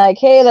when I'm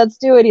hey, let's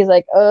do it, he's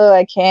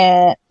I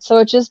can't. So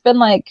it's just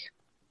been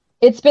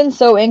it's been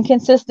so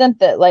inconsistent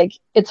that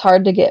it's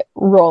hard to get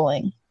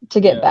rolling,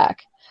 to get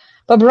back.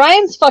 But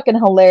Brian's fucking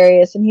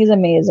hilarious and he's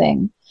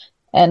amazing.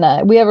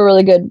 And we have a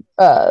really good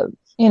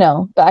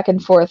back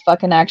and forth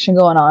fucking action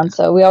going on,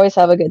 so we always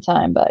have a good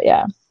time. But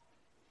yeah.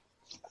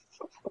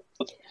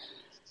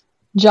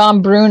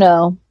 John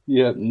Bruno.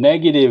 Yeah,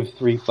 negative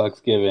 3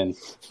 fucks given.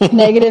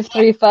 Negative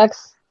 3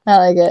 fucks. I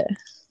like it.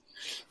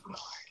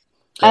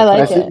 I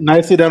like it.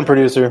 Nicely done,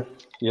 producer.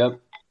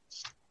 Yep.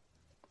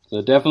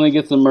 So definitely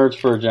get some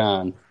merch for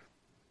John.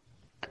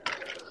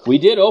 We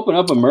did open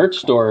up a merch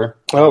store.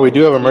 Oh, we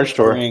do have a merch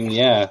store.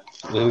 Yeah.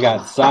 We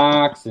got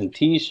socks and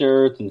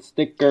T-shirts and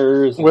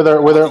stickers.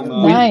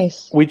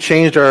 Nice. We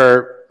changed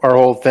our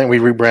whole thing. We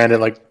rebranded,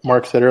 like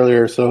Mark said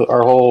earlier. So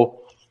our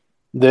whole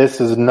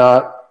this is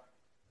not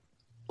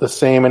the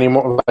same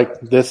anymore.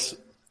 This,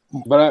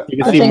 but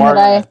you can see Mark.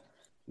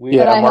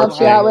 That I helped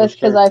you out with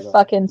because I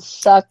fucking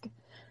suck.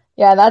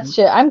 Yeah, that's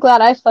shit. I'm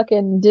glad I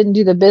fucking didn't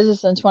do the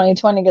business in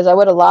 2020 because I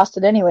would have lost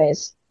it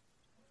anyways.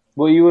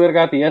 Well, you would have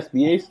got the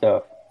SBA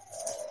stuff.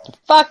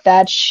 Fuck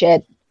that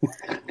shit.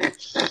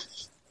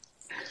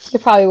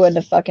 It probably wouldn't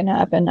have fucking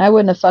happened. I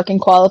wouldn't have fucking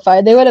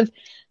qualified. They would have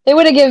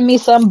given me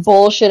some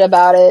bullshit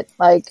about it.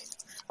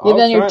 You've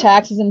done your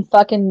taxes and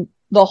fucking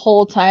the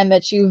whole time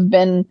that you've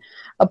been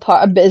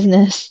a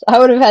business. I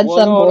would have had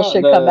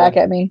bullshit come back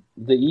at me.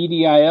 The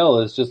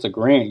EDIL is just a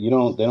grant. They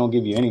don't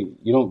give you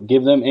you don't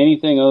give them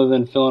anything other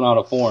than filling out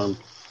a form.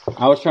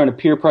 I was trying to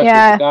peer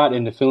pressure Scott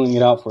into filling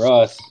it out for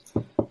us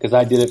because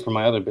I did it for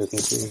my other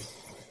businesses.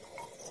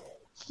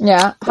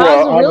 Yeah.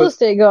 How's the real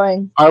estate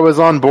going? I was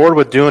on board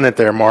with doing it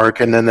there, Mark,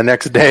 and then the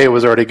next day it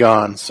was already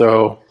gone.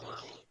 So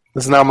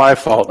this is not my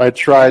fault. I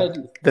tried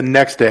the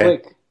next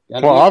day.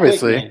 Well,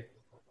 obviously.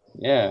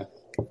 Yeah.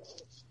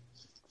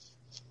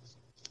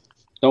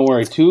 Don't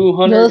worry.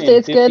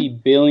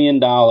 $250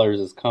 billion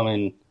is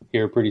coming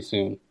here pretty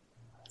soon.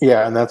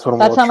 Yeah, and that's what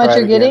That's how much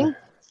you're getting?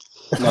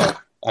 No.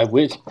 I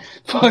wish.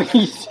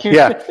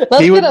 Yeah.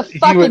 Let's get a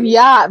fucking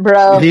yacht,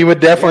 bro. He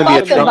would definitely be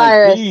a Trump.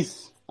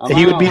 Virus.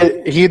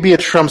 He'd be a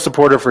Trump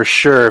supporter for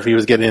sure if he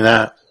was getting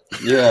that.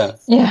 Yeah.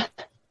 Yeah.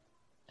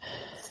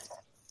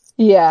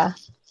 Yeah.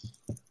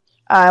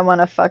 I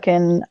want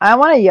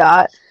a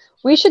yacht.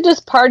 We should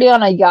just party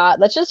on a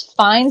yacht. Let's just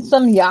find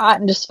some yacht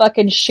and just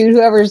fucking shoot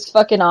whoever's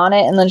fucking on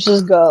it and let's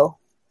just go.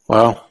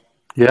 Well,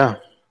 yeah.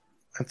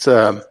 It's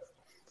I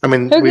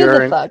mean, who gives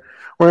a fuck?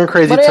 We're in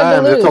crazy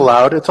times. It's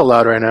allowed. It's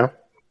allowed right now.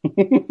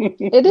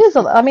 It is.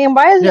 I mean,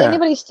 why isn't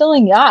anybody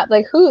stealing yacht?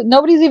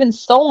 Nobody's even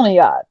stolen a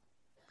yacht.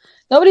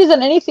 Nobody's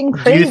done anything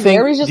crazy.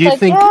 Everybody's just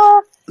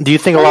do you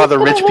think a lot of the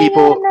rich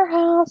people?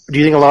 Do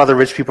you think a lot of the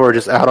rich people are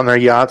just out on their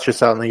yachts,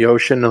 just out in the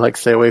ocean, and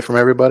stay away from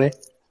everybody?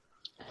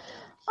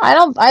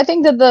 I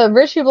think that the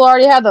rich people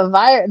already have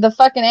the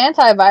fucking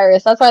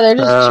antivirus. That's why they're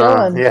just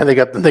chilling. Yeah, they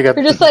got.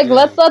 They're just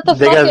let's let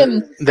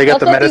the they got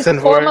the medicine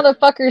for it.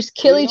 Motherfuckers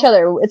kill each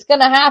other. It's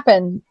gonna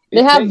happen.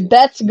 They have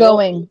bets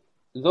going.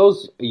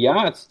 Those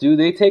yachts, dude,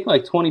 they take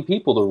 20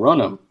 people to run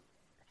them.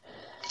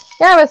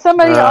 Yeah, but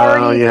somebody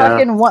already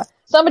fucking won.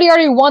 Somebody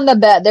already won the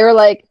bet. They were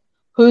like,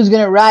 who's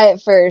gonna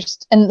riot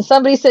first. And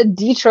somebody said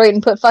Detroit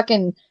and put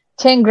fucking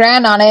 10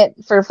 grand on it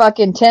for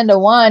fucking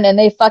 10-1,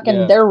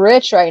 and they're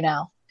rich right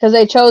now because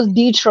they chose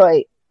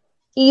Detroit.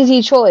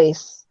 Easy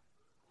choice.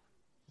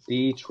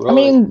 Detroit. I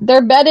mean,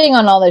 they're betting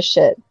on all this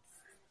shit.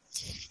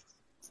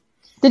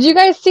 Did you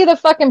guys see the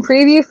fucking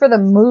preview for the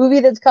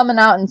movie that's coming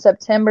out in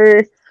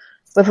September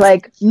with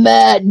like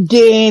Matt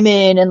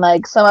Damon and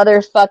like some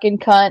other fucking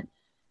cunt?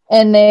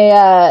 And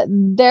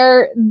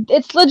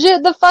it's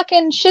legit the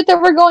fucking shit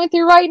that we're going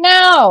through right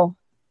now.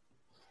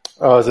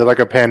 Oh, is it like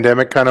a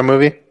pandemic kind of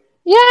movie?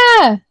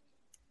 Yeah.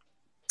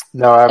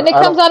 No, and it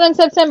comes out in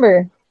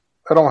September.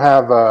 I don't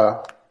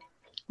have.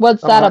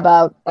 What's that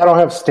about? I don't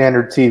have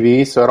standard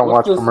TV, so I don't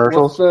watch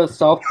commercials. What's the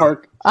South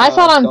Park? I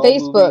saw it on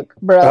Facebook,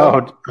 movie?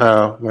 bro.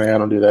 Oh, man, I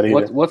don't do that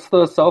either. What's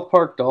the South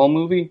Park doll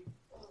movie?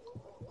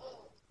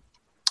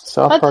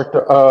 South Park.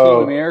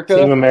 Team America.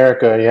 Team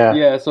America. Yeah.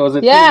 Yeah. So is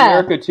it Team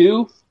America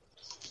 2?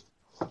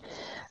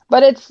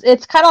 But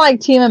it's kind of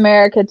like Team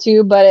America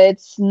too, but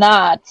it's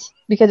not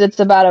because it's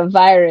about a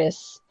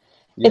virus.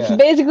 Yeah. It's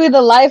basically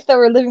the life that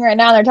we're living right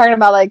now. And they're talking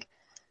about like,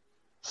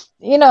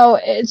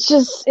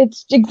 it's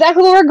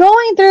exactly what we're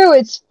going through.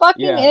 It's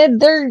fucking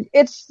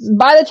it's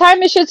by the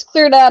time this shit's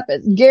cleared up,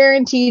 it's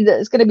guaranteed that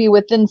it's going to be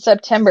within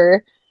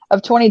September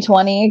of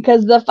 2020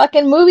 because the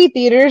fucking movie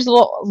theaters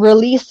will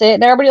release it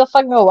and everybody will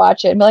fucking go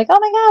watch it and be like, oh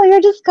my god, we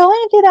were just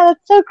going through that.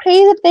 It's so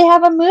crazy that they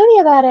have a movie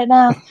about it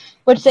now,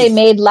 which they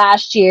made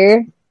last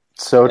year.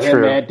 So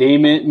true. Matt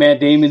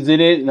Damon's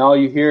in it, and all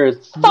you hear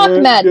is fuck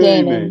Matt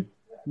Damon.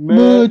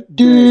 Matt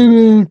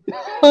Damon.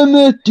 I'm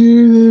Matt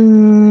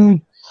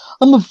Damon.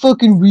 I'm a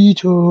fucking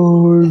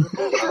retard.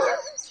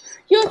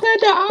 You said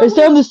that. I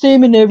sound the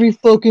same in every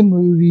fucking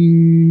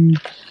movie.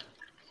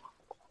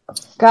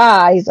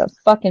 God, he's a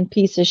fucking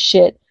piece of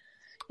shit.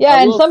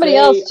 Yeah, and somebody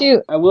else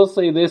too. I will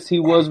say this: he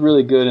was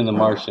really good in The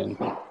Martian.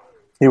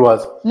 He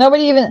was.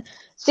 Nobody even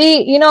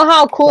see. You know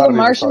how cool The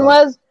Martian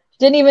was?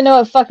 Didn't even know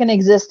it fucking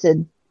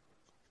existed.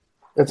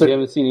 You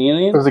haven't seen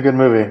Alien? It was a good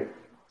movie.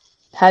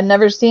 Had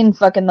never seen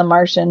fucking The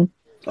Martian.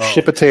 Oh.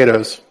 Shit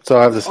potatoes. That's all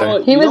I have to say.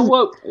 Know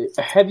what?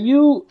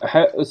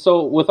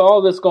 So with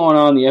all this going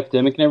on, the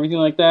epidemic and everything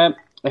like that,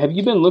 have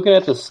you been looking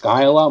at the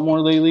sky a lot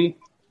more lately?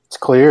 It's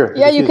clear.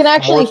 Yeah, you can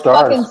actually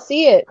fucking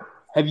see it.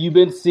 Have you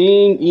been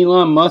seeing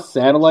Elon Musk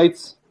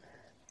satellites?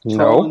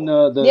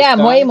 No. The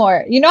sky? Way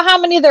more. You know how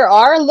many there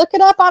are? Look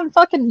it up on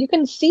fucking. You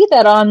can see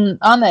that on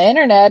the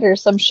internet or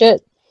some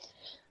shit.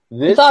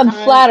 It's on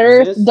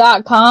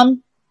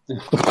flatearth.com.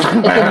 It's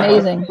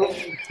amazing.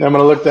 I'm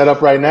gonna look that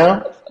up right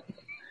now.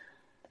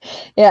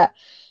 Yeah.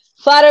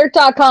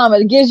 Flatearth.com.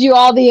 It gives you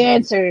all the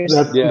answers.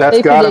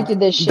 They predicted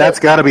this shit. That's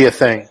gotta be a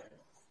thing.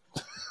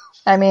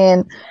 I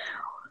mean,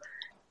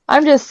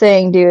 I'm just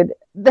saying, dude.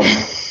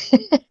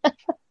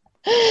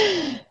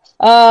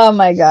 Oh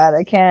my god,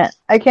 I can't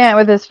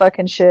with this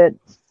fucking shit.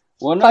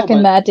 Well, no,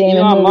 fucking Matt Damon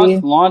Elon movie.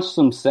 Musk launched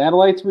some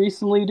satellites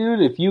recently,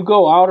 dude. If you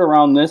go out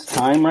around this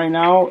time right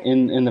now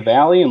in the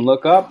valley and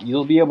look up,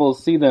 you'll be able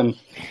to see them.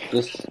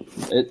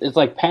 It's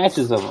like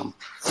patches of them.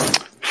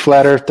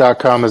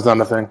 Flatearth.com has done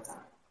a thing.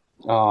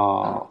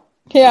 Oh.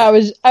 Yeah,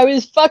 I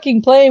was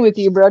fucking playing with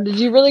you, bro. Did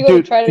you really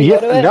go try to go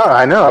to it? No,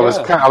 I know.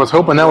 Yeah. I was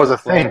hoping that was a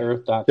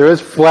thing. There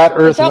is Flat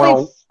Earth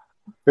 101.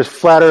 There's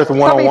Flat Earth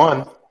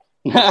 101.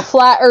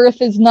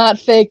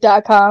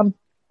 Flatearthisnotfake.com.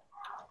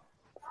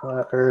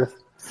 Flat Earth.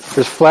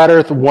 There's Flat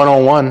Earth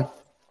 101.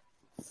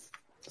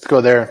 Let's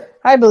go there.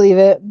 I believe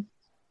it.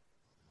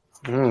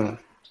 The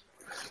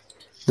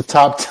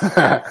top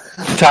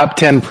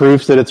 10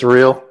 proofs that it's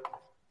real.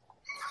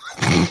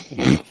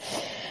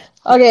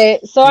 Okay,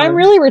 so I'm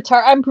really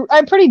retarded.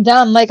 I'm pretty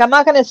dumb. Like, I'm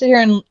not gonna sit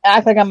here and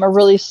act like I'm a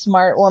really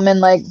smart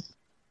woman. Like,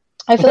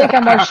 I feel like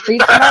I'm more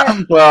street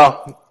smart.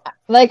 Well,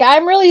 like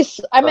I'm like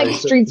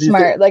street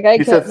smart. Like I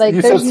could like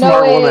there's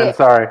no way. Woman,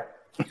 sorry.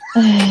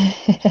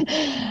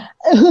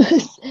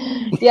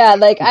 Yeah,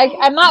 like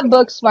I'm not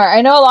book smart.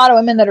 I know a lot of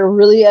women that are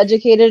really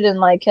educated and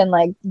like can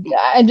like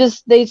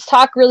they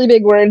talk really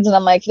big words and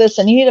I'm like,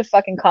 listen, you need to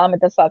fucking calm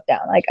it the fuck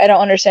down. Like I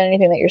don't understand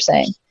anything that you're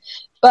saying.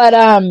 But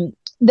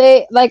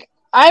they like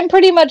I'm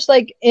pretty much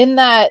like in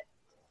that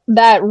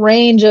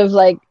range of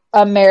like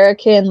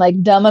American,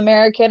 like dumb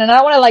American, and I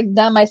don't want to like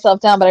dumb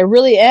myself down, but I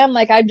really am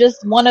like I'm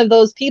just one of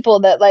those people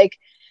that like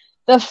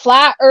the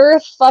flat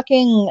earth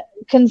fucking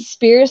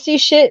conspiracy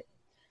shit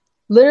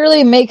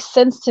literally makes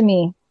sense to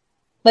me.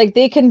 Like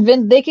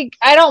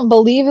I don't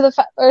believe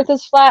the earth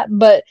is flat,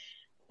 but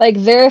like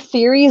their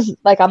theories,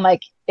 like I'm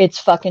like, it's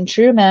fucking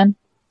true, man.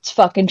 It's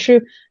fucking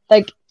true.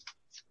 Like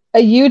a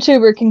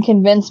YouTuber can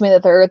convince me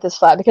that the earth is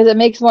flat because it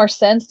makes more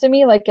sense to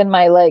me, like in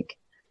my like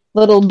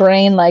little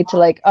brain, like to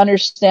like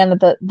understand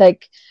that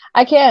like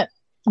I can't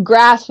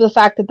grasp the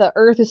fact that the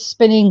earth is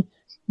spinning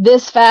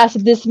this fast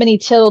at this many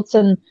tilts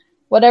and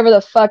whatever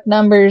the fuck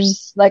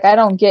numbers. Like I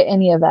don't get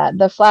any of that.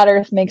 The flat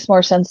earth makes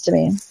more sense to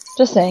me.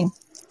 Just saying.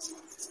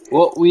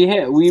 Well,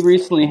 we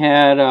recently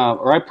had,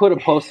 or I put a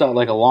post out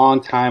like a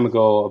long time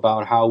ago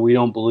about how we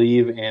don't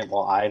believe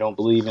I don't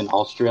believe in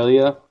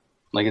Australia,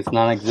 like it's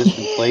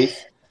non-existent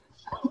place.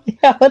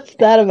 Yeah, what's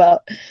that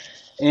about?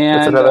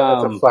 And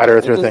that's a flat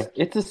earther thing.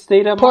 It's a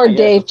state of Poor mind.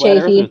 Dave It's a flat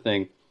Chafee. earther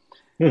thing.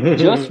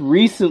 Just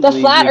recently, The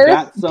flat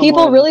Earth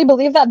people really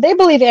believe that. They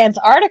believe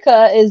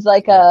Antarctica is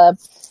like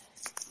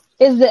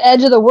is the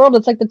edge of the world.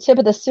 It's like the tip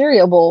of the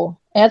cereal bowl.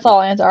 And that's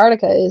all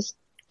Antarctica is.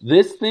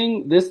 This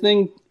thing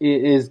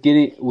is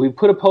getting. We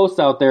put a post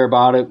out there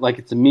about it, like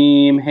it's a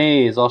meme.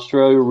 Hey, is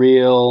Australia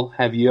real?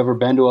 Have you ever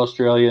been to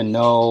Australia?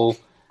 No.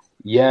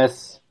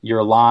 Yes,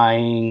 you're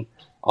lying.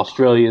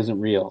 Australia isn't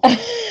real.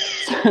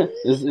 This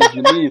is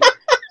the meme.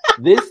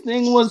 This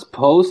thing was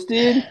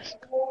posted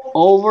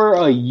over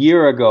a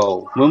year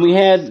ago when we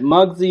had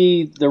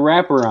Muggsy the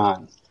rapper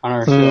on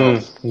our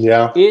show.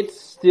 Yeah. It's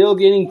still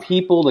getting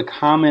people to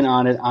comment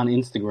on it on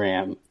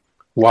Instagram.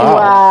 Wow. This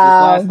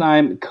last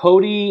time,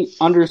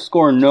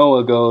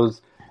 Cody_Noah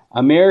goes,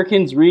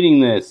 Americans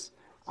reading this.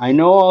 I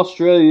know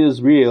Australia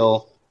is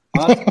real.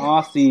 Us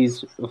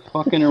Aussies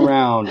fucking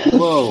around.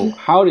 Whoa,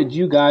 how did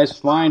you guys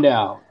find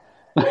out?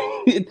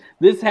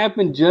 This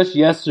happened just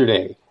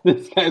yesterday.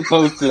 This guy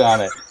posted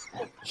on it.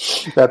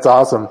 That's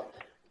awesome.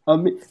 I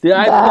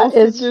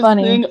posted this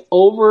funny. thing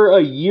over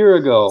a year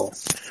ago.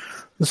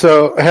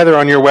 So, Heather,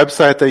 on your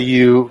website that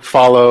you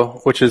follow,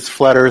 which is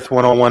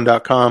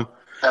flatearth101.com,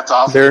 That's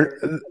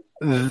awesome.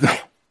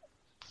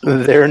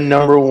 Their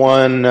number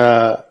one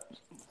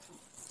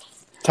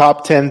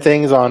top 10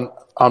 things on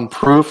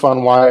proof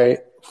on why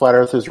flat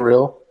Earth is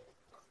real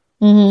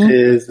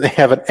is they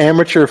have an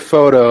amateur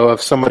photo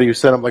of somebody who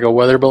sent up like a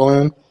weather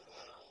balloon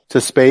to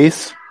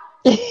space,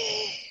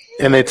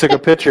 and they took a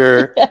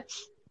picture,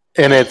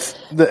 and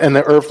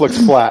the Earth looks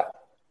flat,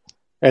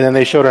 and then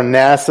they showed a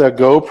NASA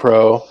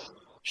GoPro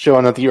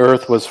showing that the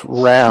Earth was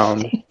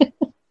round.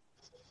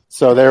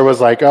 So there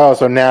was like, oh,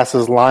 so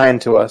NASA's lying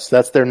to us.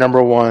 That's their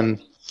number one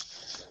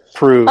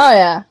proof. Oh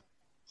yeah,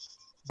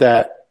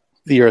 that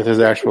the Earth is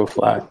actually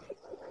flat.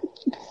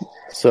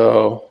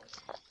 So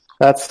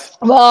that's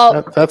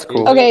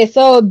cool. Okay,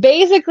 so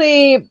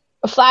basically,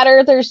 flat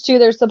earthers too,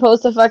 they're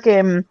supposed to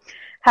fucking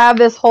have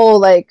this whole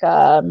like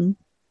the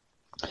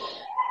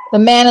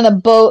man in the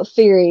boat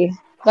theory.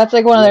 That's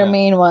like one of their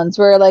main ones,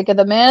 where like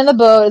the man in the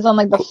boat is on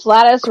like the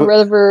flattest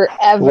river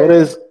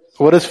ever.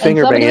 What is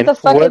finger banging? With a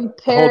fucking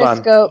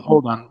periscope.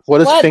 Hold on.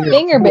 What is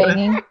finger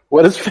banging?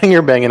 What does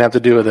finger banging have to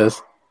do with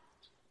this?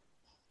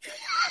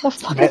 The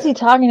fuck is he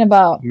talking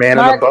about? Man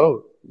in the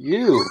boat.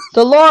 You.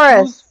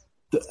 Dolores.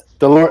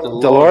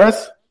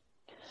 Dolores?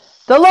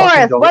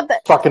 Dolores. What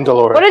the? Fucking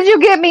Dolores. What did you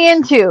get me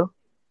into?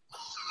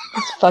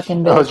 This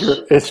fucking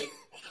bitch.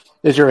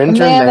 Is your intern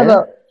man there? In the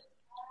boat.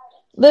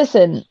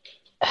 Listen.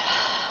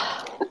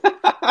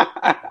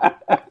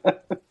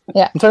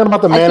 Yeah. I'm talking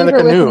about the man in the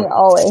canoe.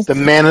 The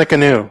man in the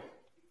canoe.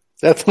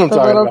 That's what I'm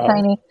talking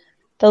about.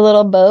 The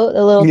little boat,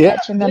 the little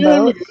catch in the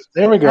boat.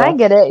 There we go. I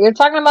get it. You're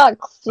talking about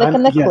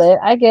flicking the clit.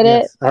 I get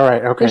it. All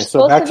right. Okay. You're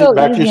So back to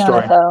your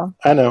story. Though.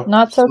 I know.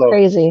 Not so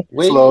crazy.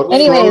 Slow.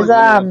 Anyways,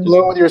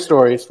 slow with your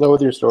story.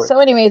 So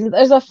anyways,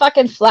 there's a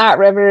fucking flat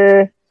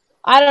river.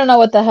 I don't know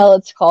what the hell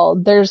it's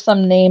called. There's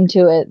some name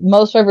to it.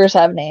 Most rivers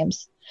have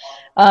names.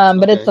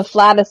 But it's the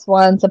flattest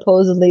one,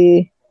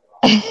 supposedly.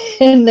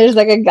 And there's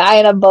like a guy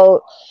in a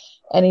boat,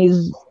 and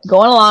he's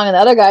going along, and the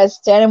other guy's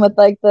standing with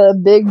like the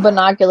big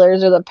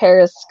binoculars or the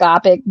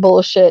periscopic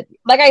bullshit.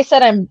 Like I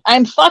said,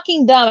 I'm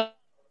fucking dumb.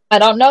 I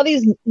don't know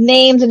these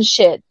names and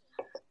shit.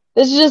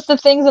 This is just the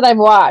things that I've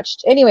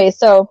watched. Anyway,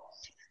 so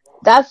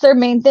that's their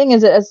main thing.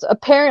 Is it's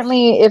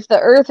apparently if the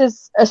Earth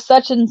is a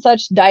such and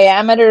such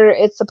diameter,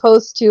 it's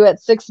supposed to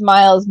at 6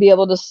 miles be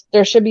able to.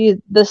 There should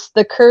be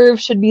the curve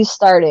should be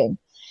starting.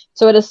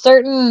 So at a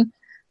certain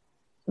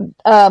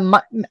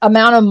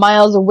amount of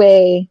miles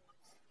away,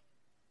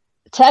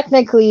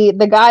 technically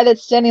the guy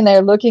that's standing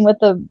there looking with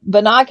the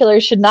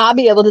binoculars should not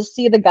be able to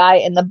see the guy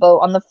in the boat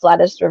on the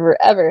flattest river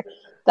ever.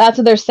 That's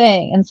what they're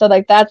saying. And so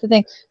like that's the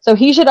thing. So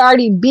he should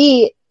already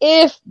be,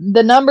 if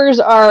the numbers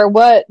are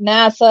what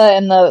NASA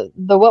and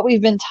the what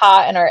we've been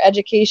taught in our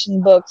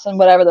education books and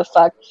whatever the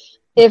fuck,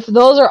 if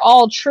those are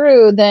all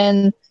true,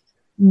 then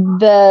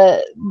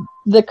the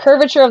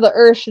curvature of the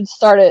Earth should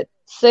start at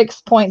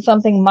 6 point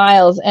something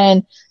miles,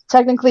 and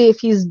technically if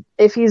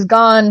he's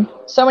gone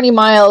so many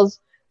miles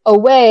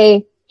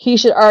away, you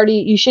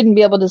shouldn't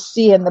be able to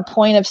see him. The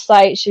point of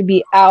sight should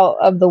be out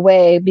of the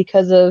way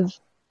because of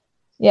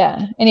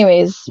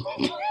anyways,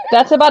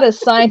 that's about as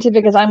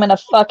scientific as I'm gonna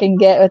fucking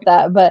get with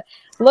that. But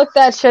look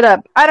that shit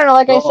up. I don't know,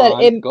 like I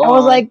said,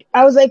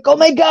 I was like, oh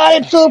my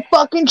god, it's so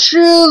fucking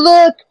true.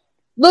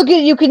 Look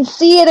at, you can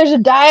see it, there's a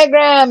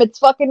diagram, it's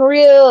fucking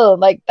real.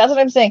 Like, that's what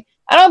I'm saying.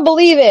 I don't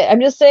believe it.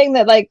 I'm just saying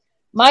that, like,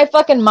 my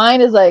fucking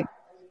mind is like,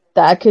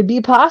 that could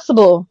be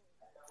possible.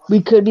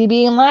 We could be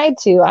being lied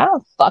to. I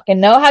don't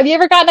fucking know. Have you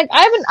ever gotten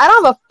I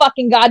don't have a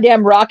fucking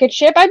goddamn rocket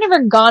ship. I've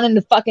never gone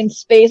into fucking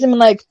space and been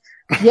like,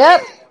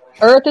 yep,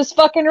 Earth is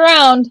fucking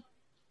round.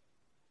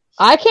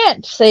 I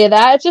can't say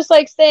that. It's just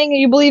like saying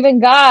you believe in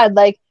God.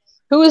 Like,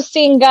 who has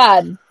seen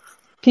God?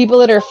 People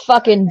that are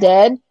fucking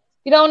dead?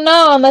 You don't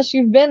know unless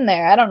you've been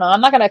there. I don't know.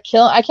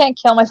 I can't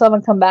kill myself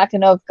and come back to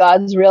know if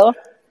God's real.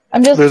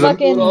 I'm just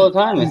fucking... all the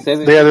time. They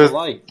say there's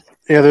light.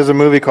 Yeah, there's a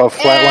movie called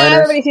Flatliners.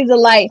 Everybody sees a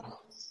light.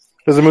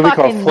 There's a movie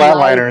called Fucking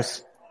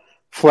Flatliners.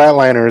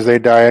 Flatliners, they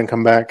die and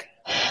come back.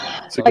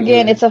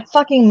 Again, it's a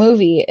fucking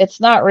movie. It's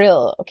not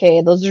real.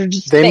 Okay, those are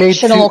just They made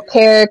fictional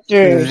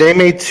characters. They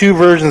made 2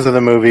 versions of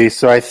the movie,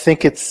 so I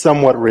think it's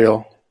somewhat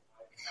real.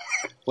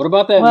 What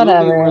about that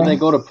Whatever. movie where they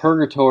go to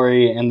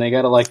purgatory and they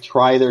got to like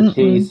try their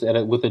case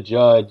with a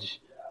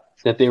judge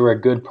that they were a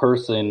good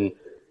person,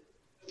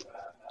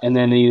 and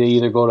then they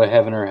either go to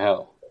heaven or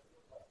hell?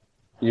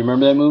 You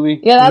remember that movie?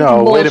 Yeah, that's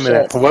No, bullshit. wait a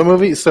minute. What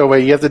movie? So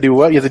wait, you have to do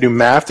what? You have to do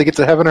math to get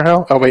to heaven or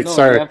hell? Oh wait, No,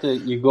 sorry.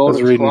 you go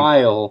to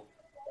trial,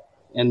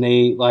 and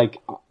they like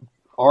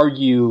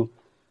argue: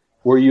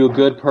 were you a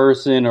good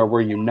person or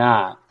were you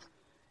not?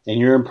 And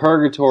you're in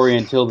purgatory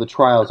until the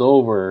trial's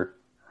over.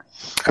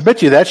 I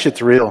bet you that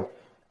shit's real.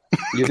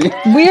 You think?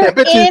 We're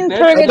bet you- in I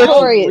bet you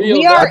purgatory. real.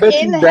 We I are bet you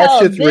in that hell.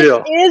 shit's This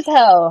real. is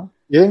hell.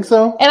 You think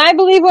so? And I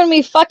believe when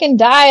we fucking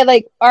die,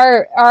 like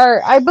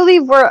I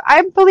believe more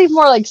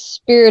like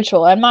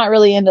spiritual. I'm not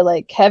really into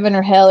like heaven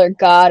or hell or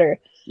God or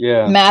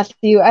Yeah.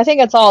 Matthew. I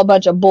think it's all a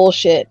bunch of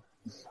bullshit.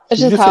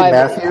 It's Did you just how say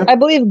Matthew? I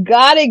believe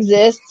God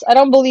exists. I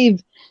don't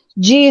believe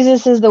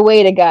Jesus is the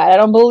way to God. I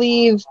don't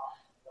believe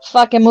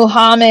fucking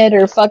Muhammad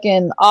or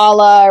fucking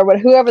Allah or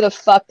whoever the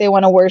fuck they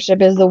want to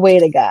worship is the way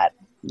to God.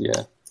 Yeah.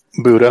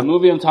 The Buddha.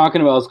 movie I'm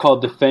talking about is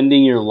called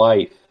Defending Your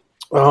Life.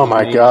 Oh my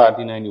Made in god.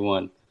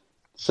 1991.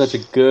 Such a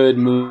good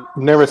movie.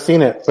 Never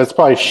seen it, but it's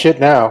probably shit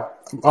now.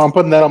 I'm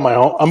putting that on my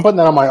own. I'm putting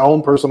that on my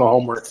own personal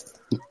homework.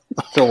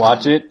 To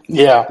watch it.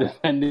 Yeah.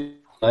 Defending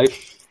Your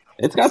Life.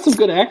 It's got some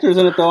good actors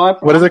in it, though.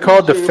 What is it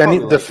called? I'm sure you'll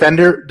probably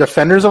like it.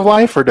 Defenders of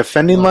Life or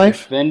Defending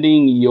Life?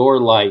 Defending Your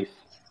Life.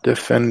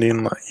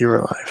 Defending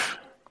Your Life.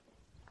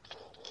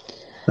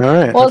 All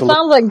right. Well, it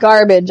sounds like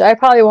garbage. I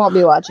probably won't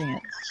be watching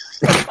it.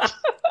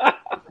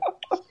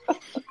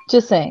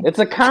 Just saying. It's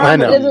a I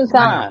comedy. know. It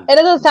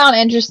doesn't sound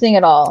interesting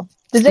at all.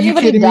 Does you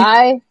anybody kidding me?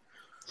 die?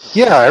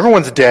 Yeah,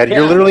 everyone's dead. Yeah.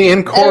 You're literally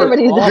in court.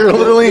 Everybody's dead. You're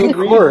literally in The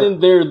court. reason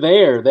they're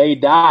there, they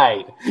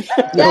died.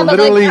 Yeah, but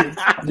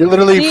You're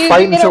literally do you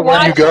fighting get to to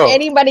where you watch go.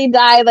 anybody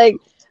die? Like,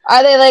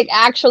 are they like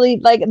actually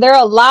like they're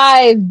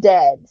alive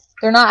dead?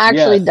 They're not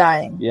actually Yes.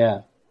 dying.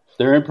 Yeah.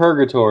 They're in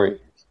purgatory.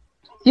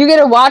 You get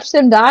to watch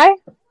them die?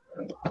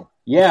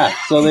 Yeah,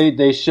 so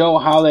they show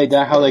how they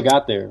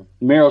got there.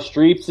 Meryl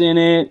Streep's in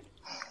it.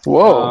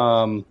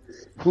 Whoa.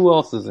 Who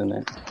else is in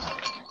it?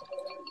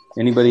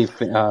 Anybody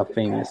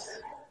famous?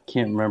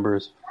 Can't remember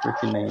his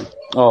freaking name.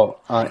 Oh,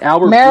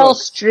 Albert Meryl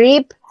Brooks.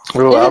 Streep.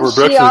 Oh, Isn't Albert she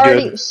Brooks is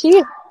already?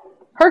 good.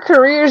 Her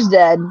career's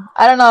dead.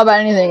 I don't know about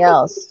anything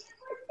else.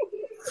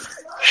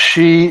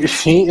 She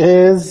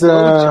is.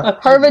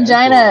 Her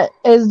vagina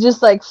is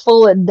just like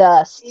full of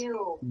dust.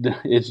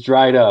 It's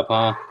dried up,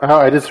 huh? Oh,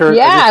 I just heard.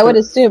 Yeah, just I would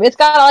heard- assume it's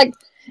got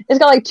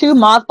like 2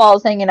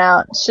 mothballs hanging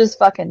out. It's just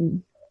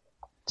fucking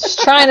just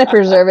trying to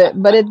preserve it,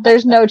 but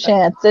there's no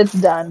chance. It's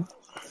done.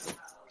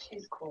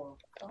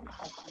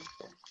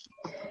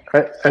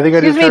 I think I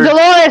Excuse just me, heard.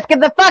 Dolores, get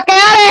the fuck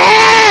out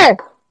of here!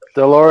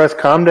 Dolores,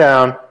 calm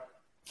down.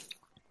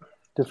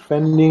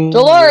 Defending.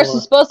 Dolores your-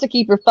 is supposed to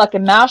keep her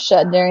fucking mouth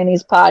shut during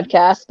these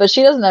podcasts, but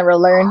she doesn't ever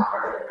learn.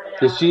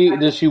 Does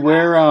she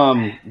wear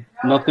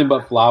nothing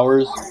but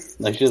flowers?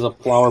 Like she has a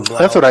flower blouse.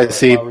 That's what I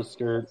see. Flower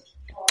skirt.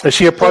 Is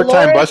she a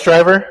part-time Dolores- bus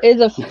driver? Is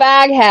a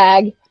fag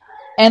hag,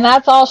 and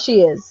that's all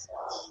she is.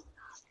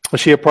 Is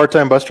she a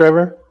part-time bus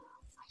driver?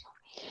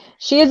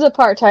 She is a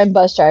part-time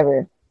bus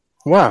driver.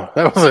 Wow,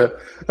 that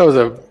was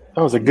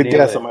a good Nailed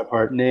guess it. on my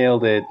part.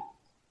 Nailed it.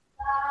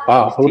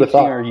 Wow, who would have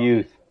Teaching thought? our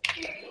youth.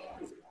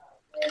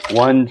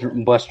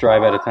 One bus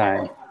drive at a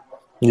time.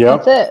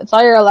 Yep. That's it. That's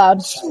all you're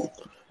allowed.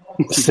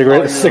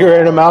 Cigarette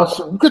in her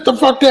mouth. Get the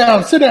fuck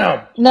down. Sit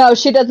down. No,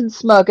 she doesn't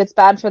smoke. It's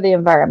bad for the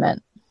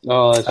environment.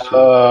 Oh, that's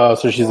true.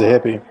 So she's a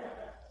hippie.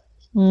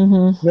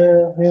 Mm-hmm.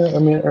 Yeah. I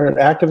mean, or an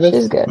activist.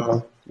 She's good.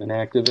 An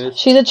activist.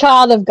 She's a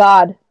child of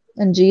God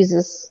and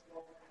Jesus.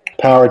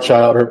 Power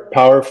child or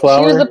power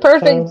flower. She was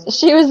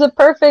the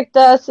perfect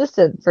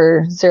assistant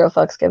for Zero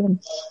Fucks Given.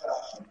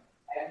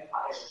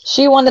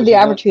 She wanted the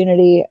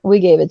opportunity. We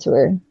gave it to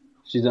her.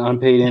 She's an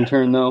unpaid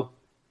intern, though.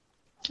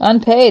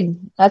 Unpaid.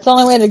 That's the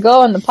only way to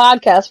go in the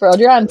podcast world.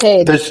 You're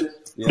unpaid. Does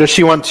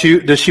she want two?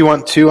 Does she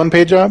want 2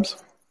 unpaid jobs?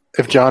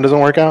 If John doesn't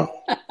work out,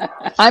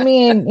 I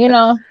mean, you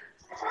know,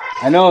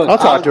 I know. I'll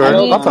talk to her.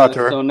 I'll talk to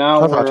her. So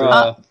now I'll talk to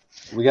her.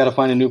 we got to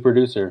find a new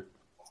producer.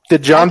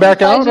 Did John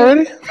back out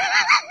already?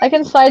 I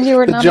can slide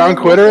you. Did John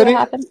quit already?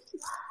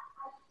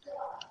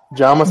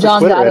 John must have John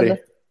quit got already.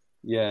 it.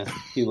 Yeah,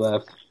 he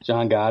left.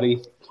 John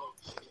Gotti.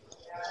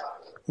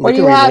 What do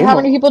you have? How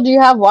many people do you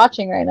have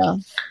watching right now?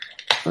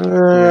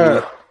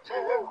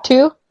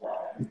 2?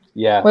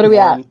 Yeah. What are we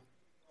at?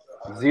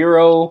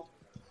 0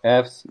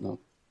 Fs. No.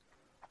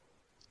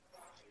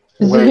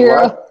 Wait,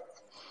 0. what?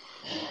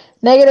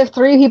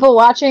 -3 people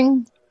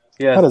watching.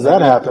 Yes, How does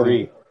that happen?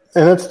 3.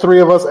 And it's 3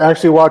 of us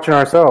actually watching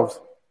ourselves.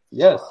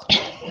 Yes.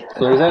 So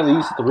there's at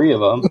least 3 of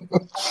them.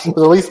 There's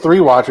at least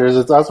 3 watchers.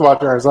 It's us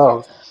watching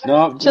ourselves.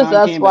 No, Just John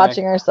us came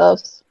watching back.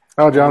 ourselves.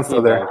 Oh, John's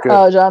still there. Good.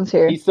 Oh, John's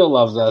here. He still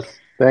loves us.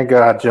 Thank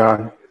God,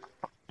 John.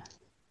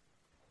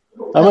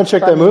 I'm gonna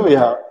check that movie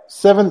out.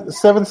 7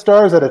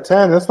 stars out of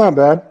 10. That's not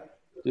bad.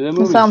 Dude,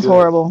 It sounds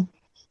horrible.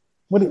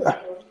 What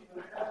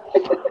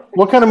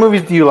kind of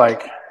movies do you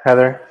like,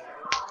 Heather?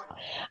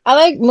 I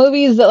like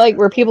movies that like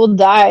where people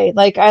die.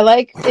 Like I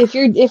like if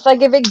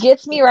it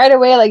gets me right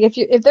away. Like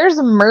if there's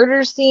a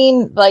murder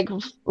scene like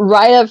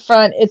right up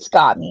front, it's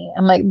got me.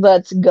 I'm like,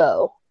 let's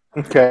go.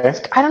 Okay.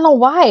 I don't know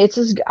why. It's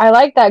just I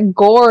like that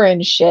gore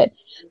and shit.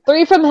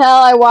 3 from Hell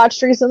I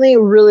watched recently,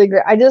 really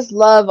great. I just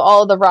love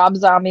all the Rob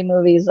Zombie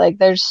movies. Like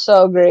they're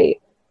so great.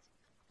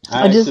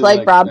 I just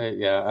like Rob.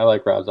 I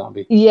like Rob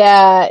Zombie.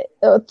 Yeah,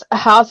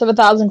 House of a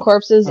Thousand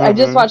Corpses. I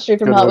just watched 3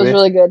 from Hell. It was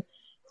really good.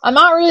 I'm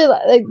not really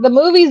like the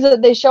movies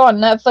that they show on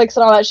Netflix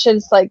and all that shit.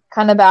 It's like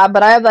kind of bad,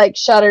 but I have like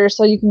Shudder,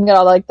 so you can get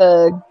all like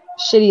the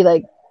shitty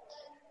like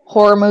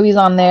horror movies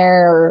on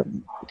there or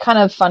kind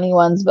of funny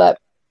ones. But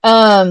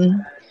I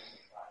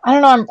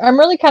don't know. I'm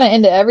really kind of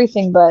into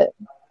everything, but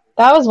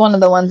that was one of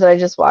the ones that I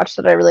just watched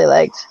that I really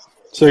liked.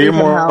 So you're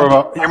more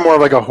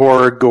of like a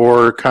horror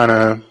gore kind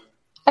of.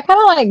 I kind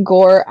of like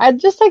gore. I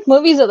just like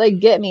movies that like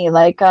get me.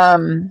 Like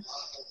I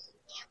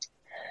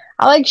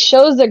like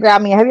shows that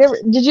grab me.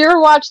 Did you ever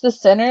watch The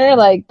Sinner?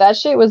 Like that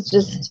shit was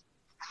just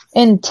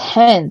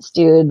intense,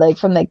 dude. Like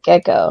from the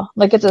get-go.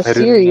 Like it's a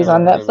series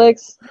on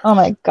Netflix. Oh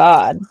my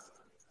god.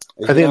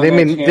 I think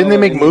didn't they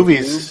make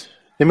movies?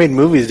 They made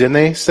movies, didn't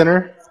they?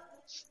 Sinner?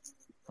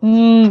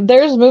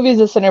 There's movies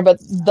of Sinner, but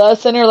The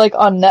Sinner like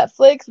on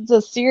Netflix, it's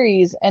a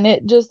series, and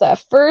it just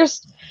that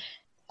first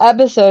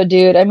episode,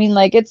 dude. I mean,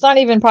 like it's not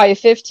even probably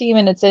 15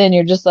 minutes in, and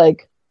you're just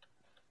like,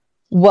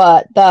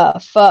 what the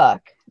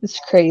fuck? It's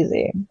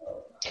crazy.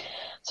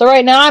 So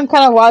right now I'm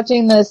kind of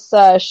watching this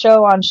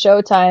show on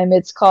Showtime.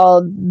 It's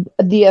called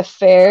The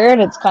Affair,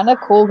 and it's kind of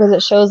cool because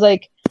it shows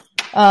like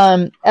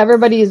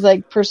everybody's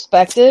like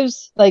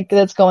perspectives, like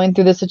that's going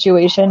through the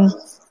situation.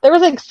 There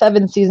was like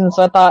 7 seasons,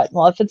 so I thought,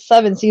 well, if it's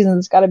 7 seasons,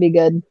 it's got to be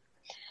good.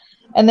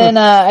 And then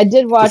I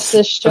did watch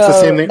this show.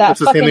 That's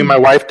the same thing my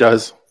wife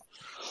does.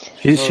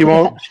 She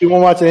won't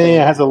watch anything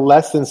that has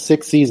less than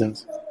 6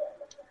 seasons.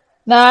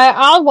 No,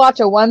 I'll watch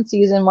a 1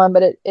 season one,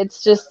 but it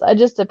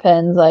just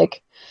depends.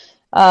 Like,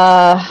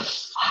 what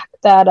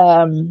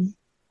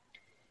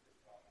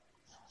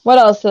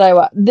else did I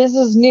watch? This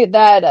is new.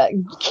 That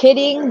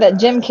Kidding, that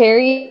Jim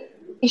Carrey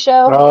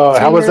show. Oh,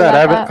 how was that?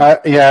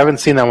 I haven't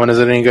seen that one. Is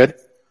it any good?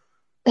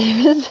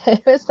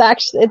 It's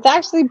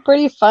actually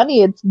pretty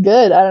funny. It's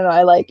good. I don't know.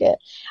 I like it.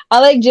 I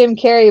like Jim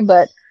Carrey,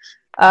 but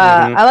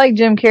I like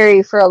Jim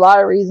Carrey for a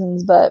lot of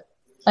reasons. But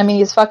I mean,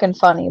 he's fucking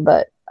funny.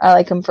 But I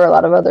like him for a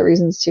lot of other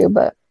reasons too.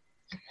 But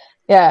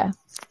yeah,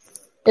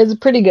 it's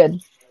pretty good.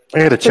 I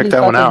got to check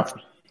that one out.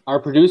 Our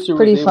producer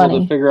was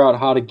able to figure out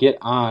how to get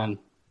on.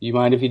 You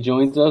mind if he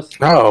joins us?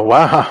 Oh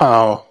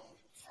wow!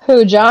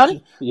 Who,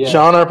 John? Yeah.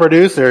 John, our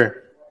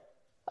producer.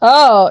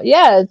 Oh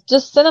yeah,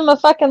 just send him a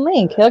fucking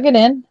link. He'll get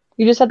in.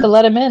 You just have to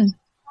let him in.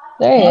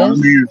 There he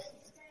is.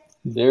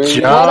 There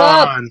he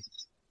John. is.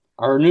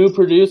 Our new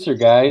producer,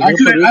 guys.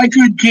 I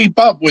could keep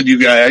up with you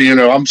guys. You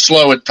know, I'm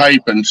slow at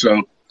typing,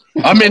 so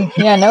I'm in.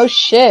 Yeah, no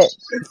shit.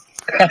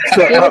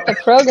 Get with the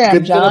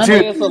program, John.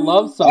 It's a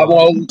love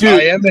song. I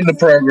am in the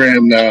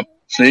program now.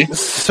 See?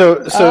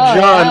 So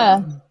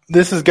John,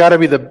 this has got to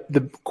be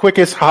the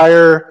quickest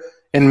hire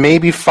and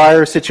maybe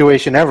fire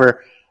situation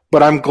ever.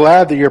 But I'm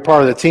glad that you're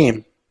part of the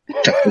team.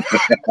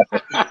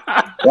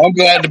 Well, I'm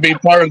glad to be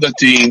part of the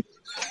team.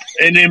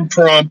 An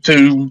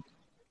impromptu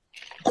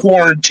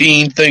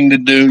quarantine thing to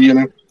do, you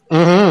know.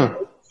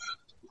 Mm-hmm.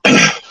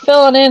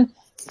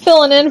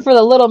 filling in for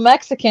the little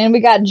Mexican. We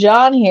got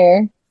John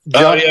here.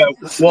 John, yeah.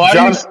 Well,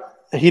 John,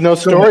 he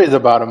knows stories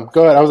about him.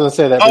 Go ahead. I was going to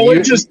say that.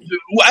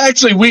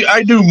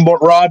 I knew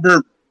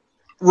Robert.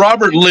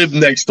 Robert lived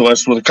next to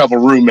us with a couple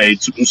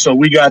roommates, so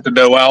we got to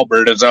know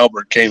Albert as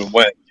Albert came and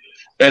went.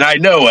 And I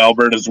know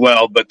Albert as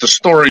well, but the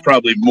story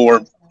probably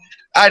more.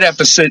 I'd have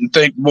to sit and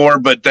think more,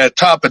 but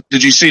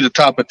did you see the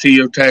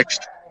Tapatio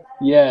text?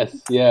 Yes,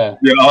 yeah.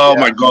 Oh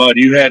my God,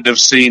 you had to have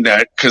seen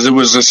that because it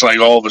was just like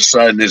all of a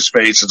sudden his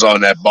face is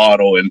on that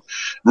bottle and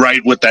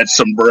right with that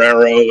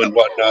sombrero and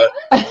whatnot.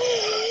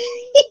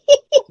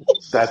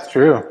 That's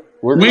true.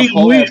 We're going to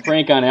pull that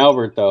prank on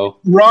Albert, though.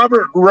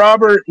 Robert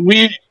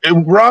lived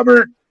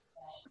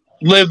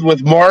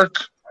with Mark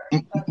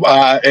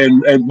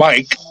and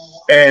Mike,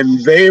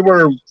 and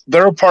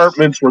their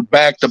apartments were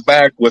back to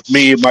back with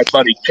me and my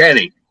buddy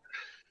Kenny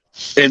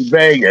in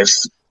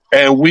Vegas,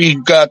 and we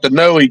got to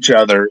know each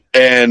other,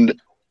 and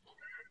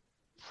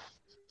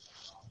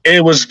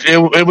it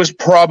was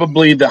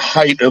probably the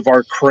height of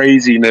our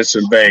craziness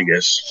in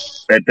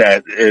Vegas in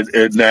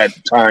that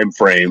time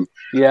frame.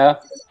 Yeah.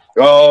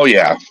 Oh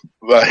yeah.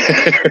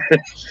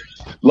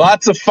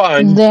 Lots of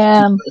fun.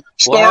 Damn.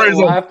 Stories.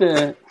 We'll have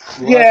to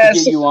get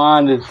you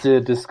on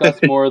to discuss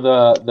more of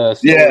the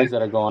stories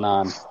that are going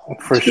on.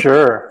 For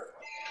sure.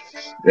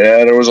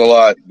 Yeah, there was a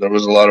lot. There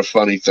was a lot of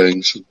funny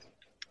things.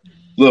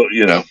 Look,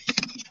 you know.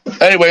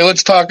 Anyway,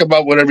 let's talk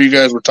about whatever you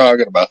guys were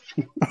talking about.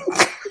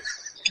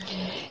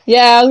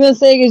 Yeah, I was gonna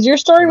say because your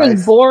story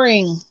was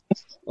boring.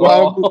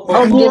 Well,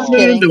 I'm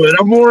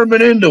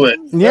warming into it.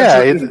 Yeah,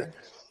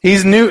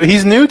 He's new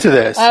to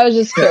this. I was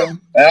just kidding.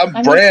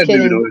 I'm brand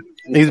new to it.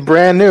 He's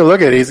brand new.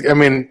 Look at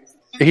it.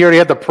 He already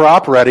had the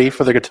prop ready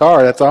for the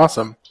guitar. That's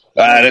awesome.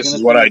 This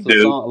is what I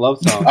do. Love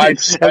song. I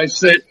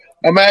sit.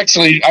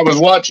 I was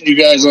watching you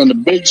guys on the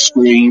big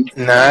screen.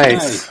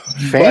 Nice.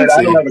 But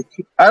Fancy.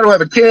 I don't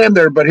have a cam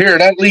there, but here,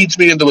 that leads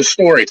me into a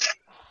story.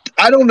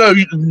 I don't know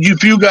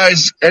if you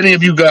guys, any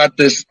of you got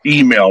this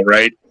email,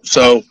 right?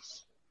 So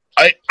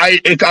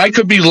I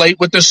could be late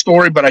with this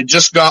story, but I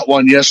just got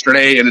one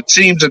yesterday, and it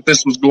seems that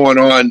this was going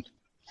on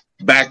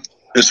back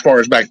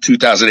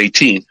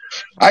 2018.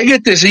 I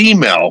get this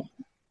email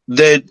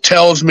that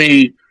tells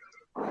me,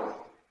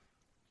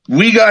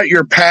 we got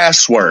your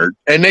password,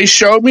 and they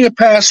showed me a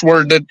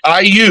password that I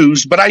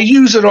use, but I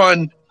use it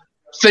on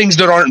things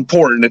that aren't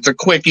important. It's a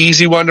quick,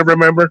 easy one to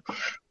remember.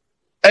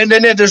 And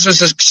then there's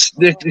this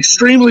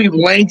extremely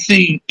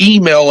lengthy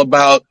email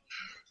about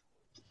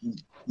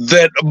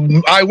that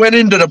I went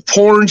into the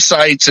porn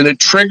sites and it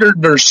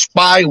triggered their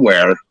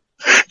spyware.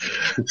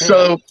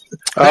 So,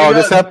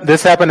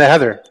 this happened to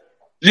Heather.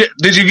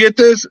 Did you get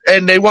this?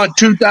 And they want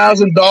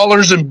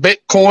 $2,000 in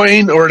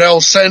Bitcoin, or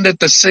they'll send it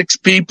to 6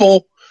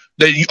 people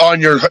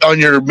that on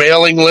your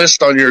mailing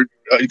list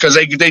because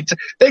they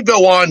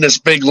go on this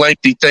big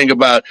lengthy thing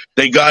about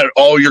they got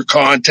all your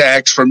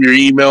contacts from your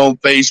email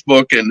and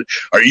Facebook, and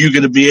are you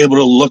going to be able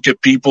to look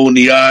at people in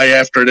the eye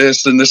after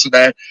this and this and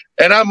that?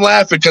 And I'm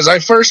laughing because I'm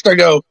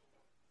thinking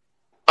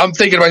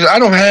to myself, I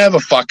don't have a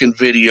fucking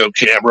video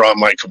camera on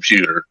my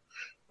computer,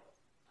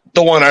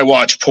 the one I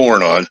watch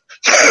porn on.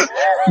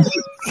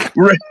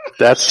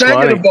 That's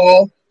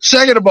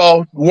Second of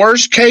all,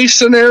 worst case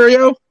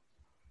scenario,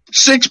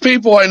 6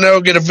 people I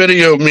know get a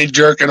video of me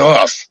jerking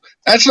off.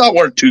 That's not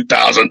worth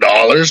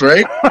 $2,000,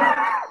 right?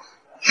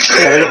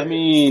 I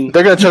mean,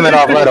 they're going to turn that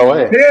off right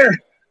away. Here,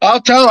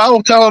 I'll tell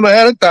them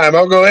ahead of time.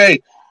 I'll go, hey,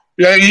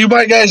 you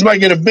guys might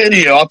get a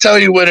video. I'll tell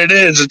you what it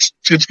is.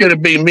 It's going to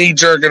be me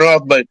jerking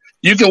off, but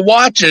you can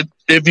watch it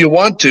if you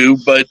want to.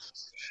 But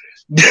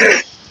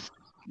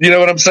you know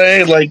what I'm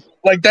saying? Like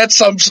that's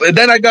some. And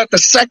then I got the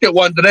second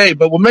one today.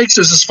 But what makes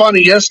this as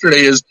funny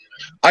yesterday is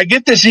I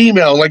get this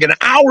email like an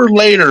hour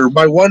later.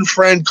 My one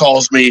friend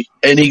calls me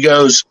and he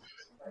goes,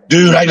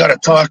 dude, I got to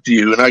talk to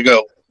you. And I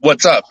go,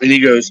 what's up? And he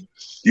goes,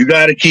 you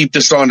got to keep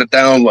this on the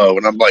down low.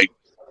 And I'm like,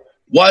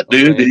 what,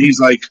 dude? Okay. And he's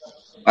like,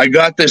 I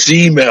got this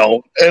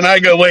email. And I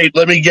go, wait,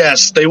 let me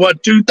guess. They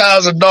want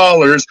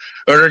 $2,000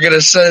 or they're going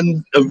to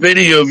send a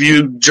video of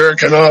you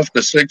jerking off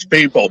to 6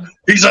 people.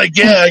 He's like,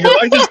 yeah. I go,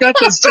 I just got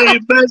the same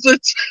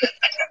message.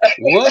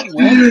 What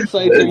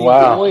website are you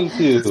going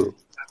to?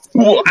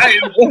 Well,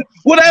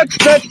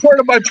 that's part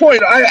of my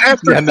point.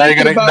 Now you're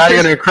going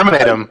to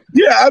incriminate him.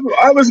 Yeah,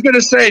 I was going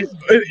to say,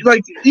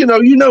 like, you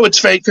know it's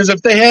fake, because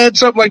if they had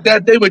something like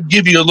that, they would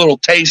give you a little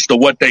taste of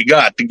what they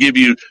got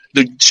to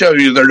show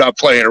you they're not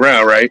playing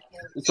around, right?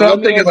 So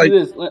I'm thinking, like,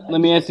 let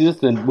me ask you this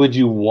then: would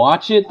you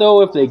watch it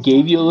though if they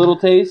gave you a little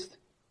taste?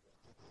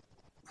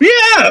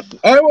 Yeah,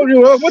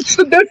 what's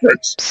the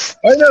difference?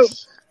 I know.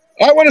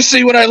 I want to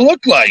see what I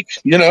look like,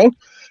 you know.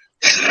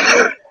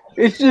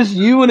 It's just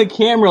you and a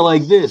camera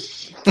like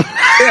this.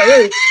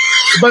 Yeah,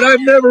 but I've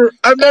never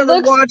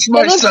watched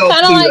myself. It looks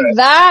kind of like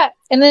that.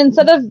 And then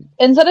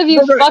instead of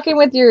you fucking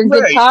with your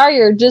guitar,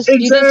 you just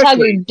have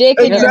your dick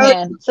in your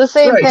hand. It's the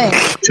same thing.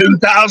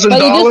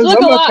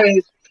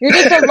 $2,000. You're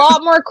just a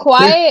lot more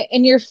quiet,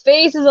 and your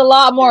face is a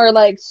lot more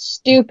like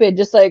stupid.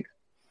 Just like.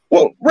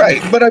 Well,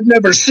 right, but I've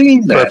never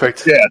seen that.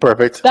 Perfect. Yeah,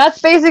 perfect. That's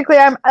basically.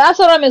 That's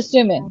what I'm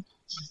assuming.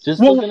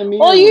 Just look in the mirror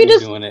when you're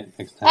doing it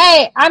next time.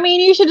 Hey, I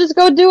mean, you should just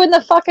go do it in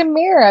the fucking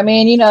mirror. I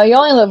mean, you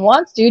only live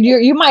once, dude.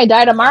 You might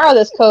die tomorrow,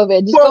 this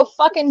COVID. Just go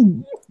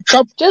fucking...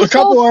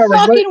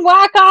 fucking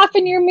whack off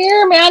in your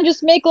mirror, man.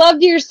 Just make love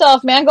to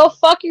yourself, man. Go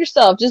fuck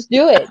yourself. Just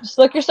do it. Just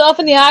look yourself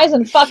in the eyes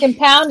and fucking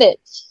pound it.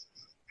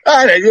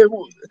 Well,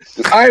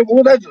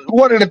 that's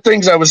one of the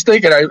things I was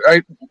thinking.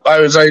 I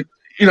was like,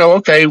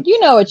 okay. You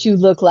know what you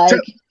look like.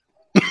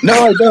 No,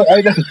 I don't.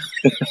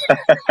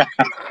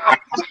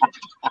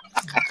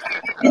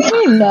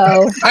 You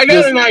know. I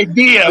got an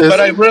idea, but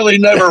I've really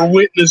never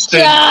witnessed it.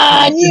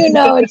 John, you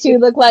know what you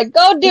look like.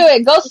 Go do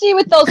it. Go see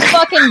what those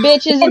fucking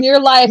bitches in your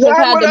life have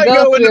had to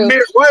go through.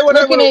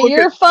 Looking at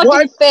your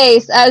fucking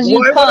face as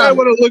you come. Why would I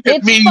want to look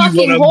at me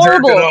when I'm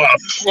jerking off?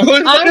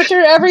 I'm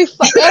sure every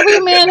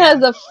man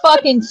has a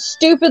fucking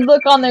stupid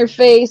look on their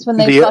face when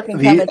they fucking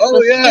come. It's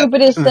the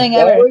stupidest thing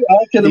ever.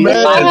 I can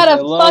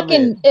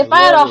imagine. If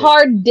I had a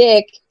hard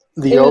dick,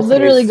 it would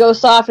literally go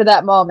soft at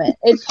that moment.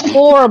 It's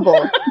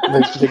horrible.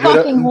 It's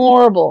fucking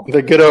horrible.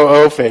 The good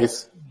O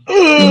face.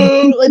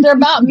 Like they're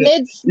about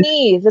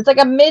mid-sneeze. It's like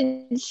a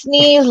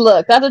mid-sneeze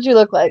look. That's what you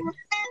look like.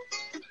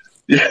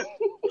 Yeah.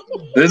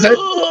 Is it?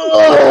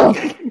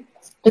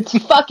 It's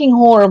fucking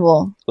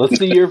horrible. Let's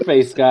see your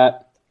face,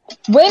 Scott.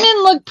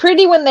 Women look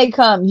pretty when they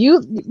come.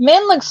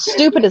 Men look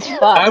stupid as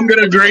fuck. I'm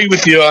going to agree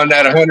with you on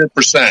that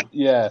 100%.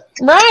 Yeah.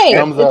 Right.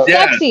 It's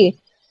sexy.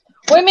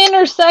 Women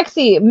are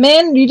sexy.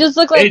 Men, you just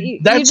look like...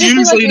 That's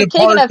usually the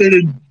part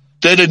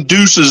that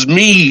induces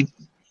me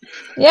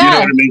Yeah. You know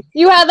what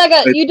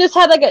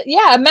I mean?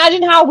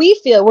 Imagine how we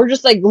feel. We're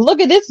just like, look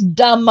at this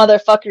dumb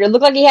motherfucker. It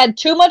looked like he had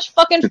too much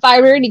fucking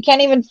fiber and he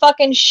can't even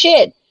fucking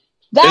shit.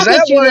 That's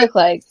what you look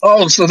like.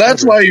 Oh, so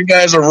that's why you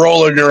guys are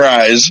rolling your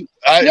eyes.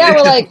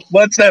 We're like,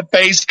 once that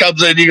face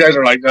comes in, you guys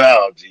are like,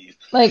 oh, geez.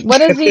 Like,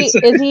 what is he?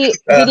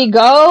 Did he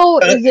go?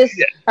 Is this?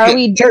 Are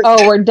we?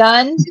 Oh, we're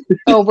done.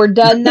 Oh, we're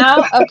done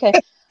now. Okay.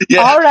 Yeah.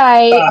 All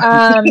right.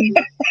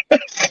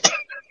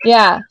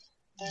 Yeah.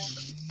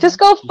 Just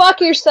go fuck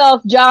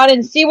yourself, John,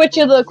 and see what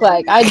you look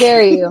like. I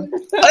dare you.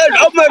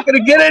 I'm not going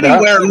to get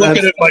anywhere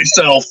looking at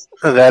myself.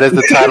 That is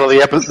the title of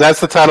the episode. That's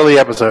the title of the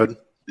episode.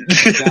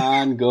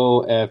 John,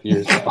 go F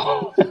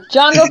yourself.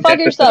 John, go fuck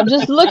yourself.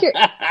 Just look your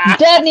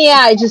dead in the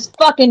eye. Just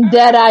fucking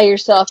dead eye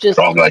yourself. Just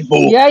Talk like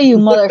bull. Yeah, you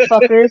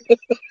motherfucker.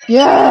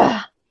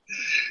 Yeah.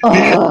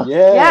 Oh,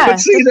 yeah. But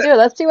see,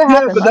 Let's see what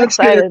happens. But I'm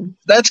excited.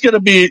 that's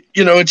gonna be,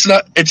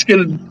 it's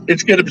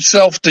gonna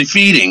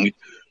self-defeating.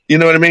 You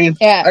know what I mean?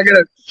 Yeah. I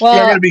gotta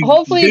be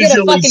hopefully you get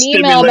a fucking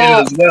email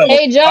about,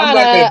 hey John,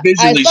 I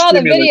saw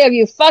the video of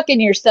you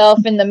fucking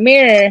yourself in the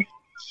mirror.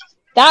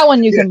 That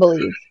one you can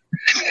believe.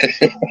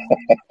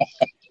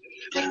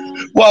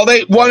 Well,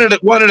 one of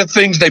the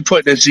things they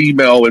put in this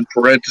email in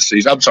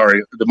parentheses. I'm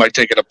sorry, am I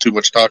taking up too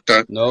much talk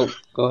time? Nope.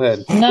 Go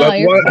ahead. No,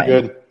 you're fine.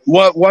 Good.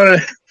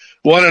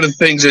 One of the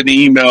things in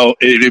the email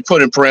they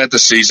put in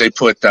parentheses, they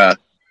put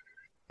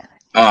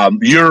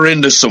you're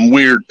into some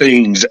weird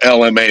things,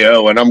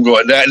 LMAO, and I'm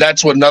going.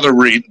 That's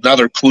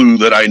another clue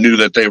that I knew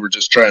that they were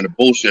just trying to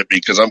bullshit me,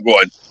 because I'm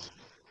going,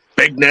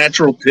 big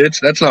natural tits.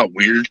 That's not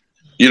weird.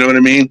 You know what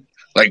I mean?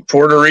 Like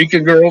Puerto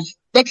Rican girls.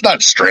 That's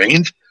not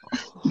strange.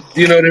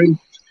 You know what I mean?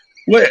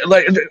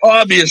 Like,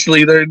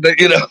 obviously, they're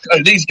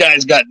these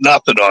guys got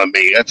nothing on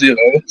me. That's,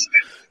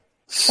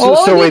 Well,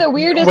 what would be the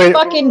weirdest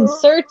fucking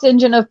search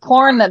engine of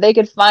porn that they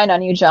could find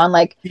on you, John?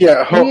 Like,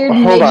 weird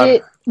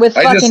midget with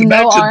fucking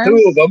no arms?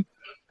 Two of them.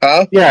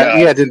 Huh?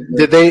 Yeah.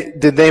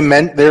 Did they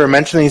were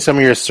mentioning some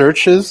of your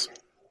searches?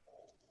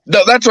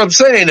 No, that's what I'm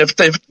saying.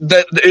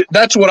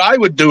 That's what I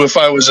would do if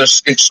I was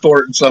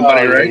extorting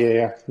somebody, right?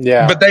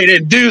 Yeah. But they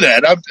didn't do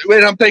that. I'm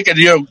thinking,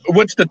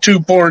 what's the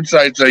two porn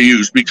sites I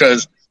use?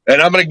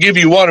 And I'm going to give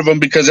you one of them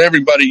because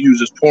everybody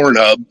uses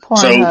Pornhub.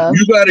 So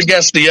you got to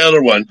guess the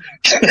other one.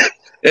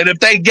 And if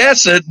they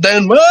guess it,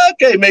 then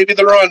okay, maybe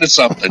they're onto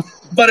something.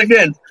 But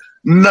again,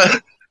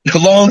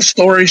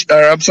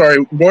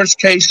 worst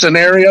case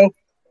scenario,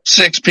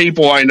 6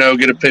 people I know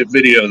get a pit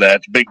video of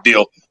that. Big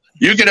deal.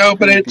 You can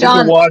open it, John,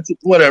 you can watch it,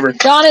 whatever.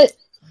 John, is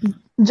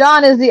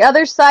the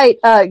other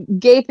site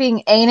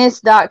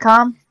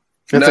gapinganus.com?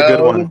 That's a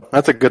good one.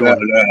 That's a good one.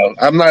 No,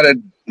 I'm not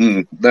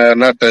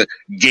not the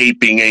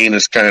gaping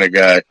anus kind of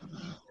guy.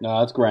 No,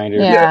 that's Grindr.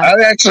 Yeah.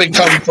 I actually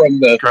come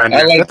from the Grindr.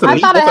 I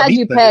thought I had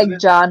you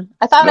pegged, John.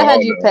 I thought I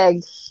had you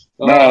pegged.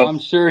 Oh, no. I'm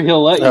sure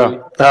he'll let you.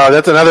 Oh,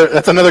 that's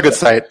another good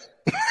site.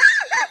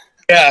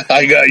 Yeah,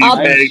 I got you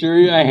pegged. I'm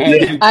sure I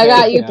had you pegged. I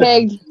got you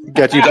pegged.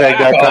 Got you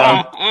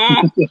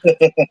pegged.com.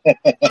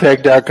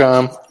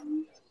 Peg.com.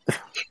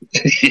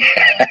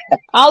 Yeah.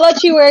 I'll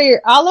let you wear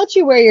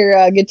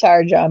your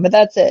guitar, John, but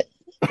that's it.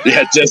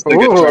 Yeah, just the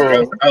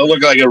guitar. I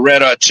look like a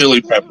Red Hot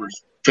Chili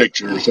Peppers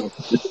picture or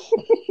something.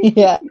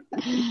 Yeah.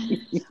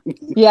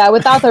 Yeah,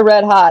 without the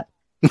red hot.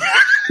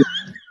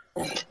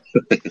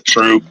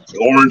 True.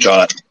 Orange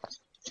hot.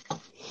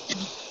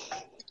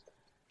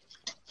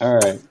 All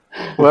right.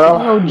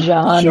 Well,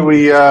 John. Should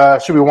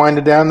we wind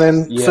it down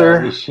then, sir?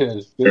 Yeah, we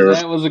should. Sure.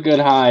 That was a good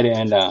high to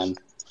end on.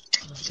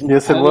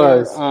 Yes, it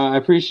was. I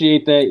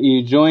appreciate that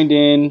you joined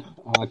in.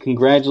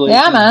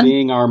 Congratulations on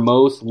being our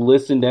most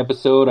listened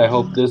episode. I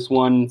hope this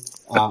one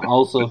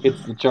also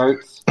hits the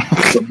charts.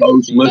 The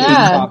most listened.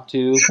 Top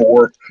 2.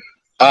 4.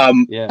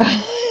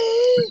 Yeah.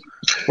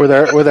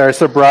 With our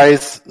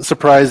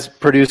surprise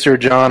producer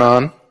John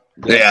on.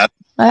 Yeah.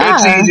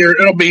 It's easier.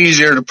 It'll be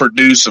easier to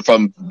produce if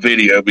I'm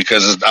video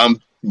because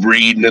I'm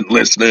reading and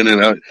listening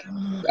and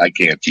I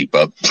can't keep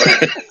up.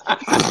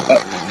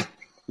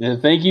 Yeah,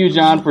 thank you,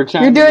 John, for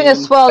chiming in. You're doing a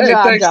swell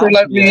job, thanks John. for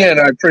letting me in.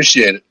 I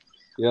appreciate it.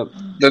 Yep.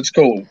 That's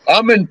cool.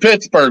 I'm in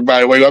Pittsburgh,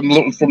 by the way.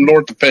 I'm from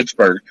north of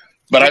Pittsburgh.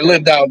 But I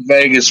lived out in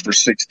Vegas for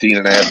 16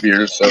 and a half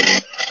years. So.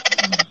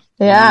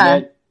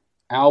 Yeah.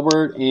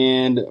 Albert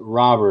and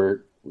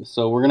Robert.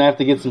 So we're going to have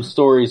to get some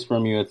stories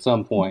from you at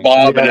some point.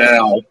 Bob and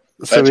Al.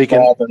 So we can.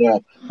 Bob and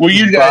Al. Well,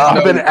 you guys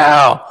Bob and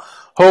Al.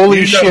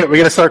 Holy shit, we're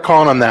going to start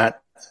calling them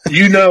that.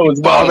 You know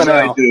as well as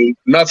I do,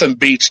 nothing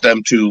beats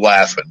them two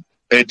laughing.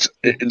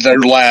 Their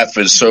laugh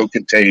is so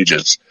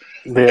contagious.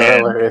 They're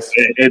hilarious.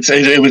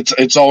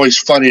 It's always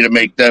funny to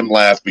make them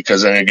laugh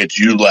because then it gets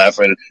you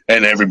laughing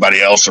and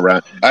everybody else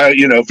around.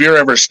 If you're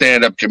ever a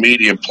stand-up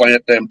comedian,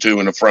 plant them two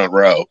in the front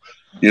row.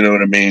 You know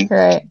what I mean?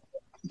 Right.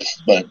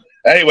 But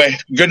anyway,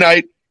 good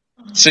night.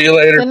 See you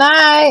later. Good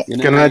night.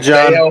 Good night,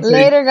 John.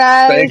 Later,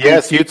 guys.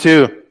 Yes, you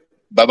too.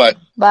 Bye-bye.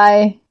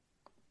 Bye.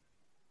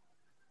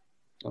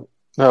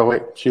 Oh,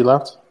 wait. She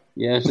left?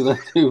 Yeah, she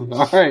left too.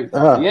 All right.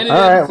 All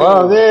right.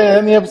 Well,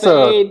 in the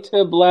episode. Fade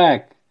to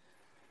black.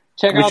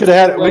 Check out the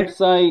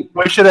website.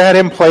 We should have had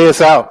him play us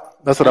out.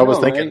 That's what I was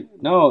thinking.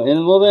 Right? No,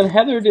 and well, then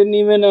Heather didn't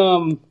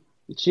even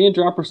she didn't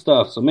drop her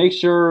stuff. So make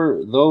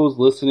sure those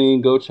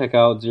listening go check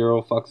out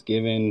Zero Fucks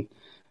Given.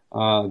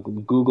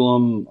 Google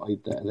them. I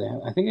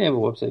think they have a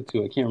website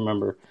too. I can't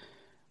remember.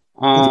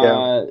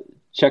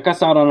 Check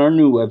us out on our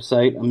new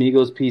website,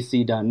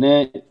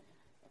 amigospc.net.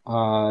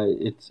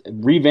 It's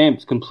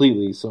revamped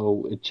completely,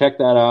 so check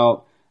that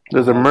out.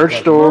 There's a merch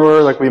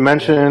store, like we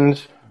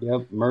mentioned.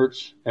 Yep,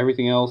 merch,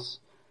 everything else.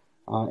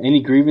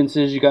 Any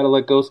grievances you got to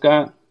let go,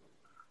 Scott?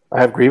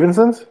 I have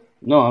grievances?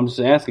 No, I'm just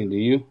asking. Do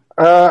you?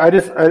 I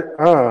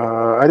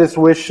just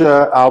wish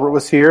Albert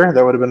was here.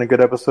 That would have been a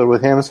good episode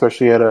with him,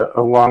 especially had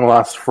a long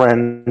lost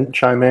friend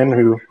chime in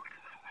who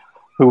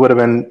would have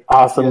been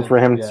awesome for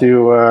him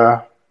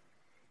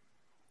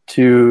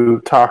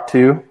to talk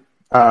to.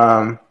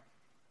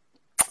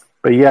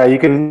 But yeah, you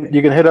can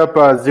hit up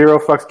Zero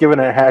Fucks Given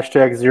at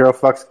hashtag Zero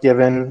Fucks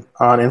Given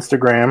on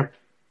Instagram.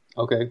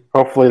 Okay.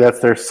 Hopefully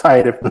that's their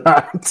site. If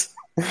not,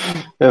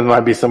 it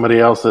might be somebody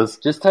else's.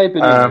 Just type it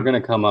in. They're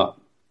going to come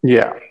up.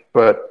 Yeah.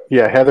 But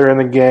yeah, Heather and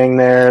the gang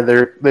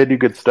they do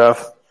good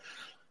stuff.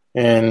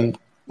 And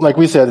like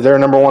we said, they're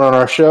number one on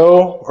our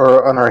show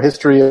or on our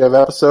history of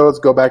episodes.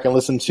 Go back and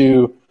listen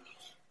to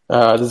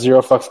the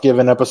Zero Fucks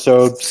Given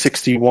episode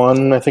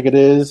 61, I think it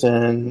is.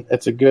 And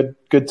it's a good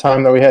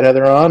time that we had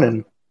Heather on.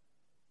 And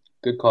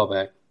good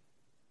callback.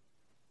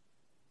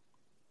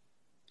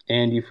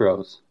 And you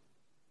froze.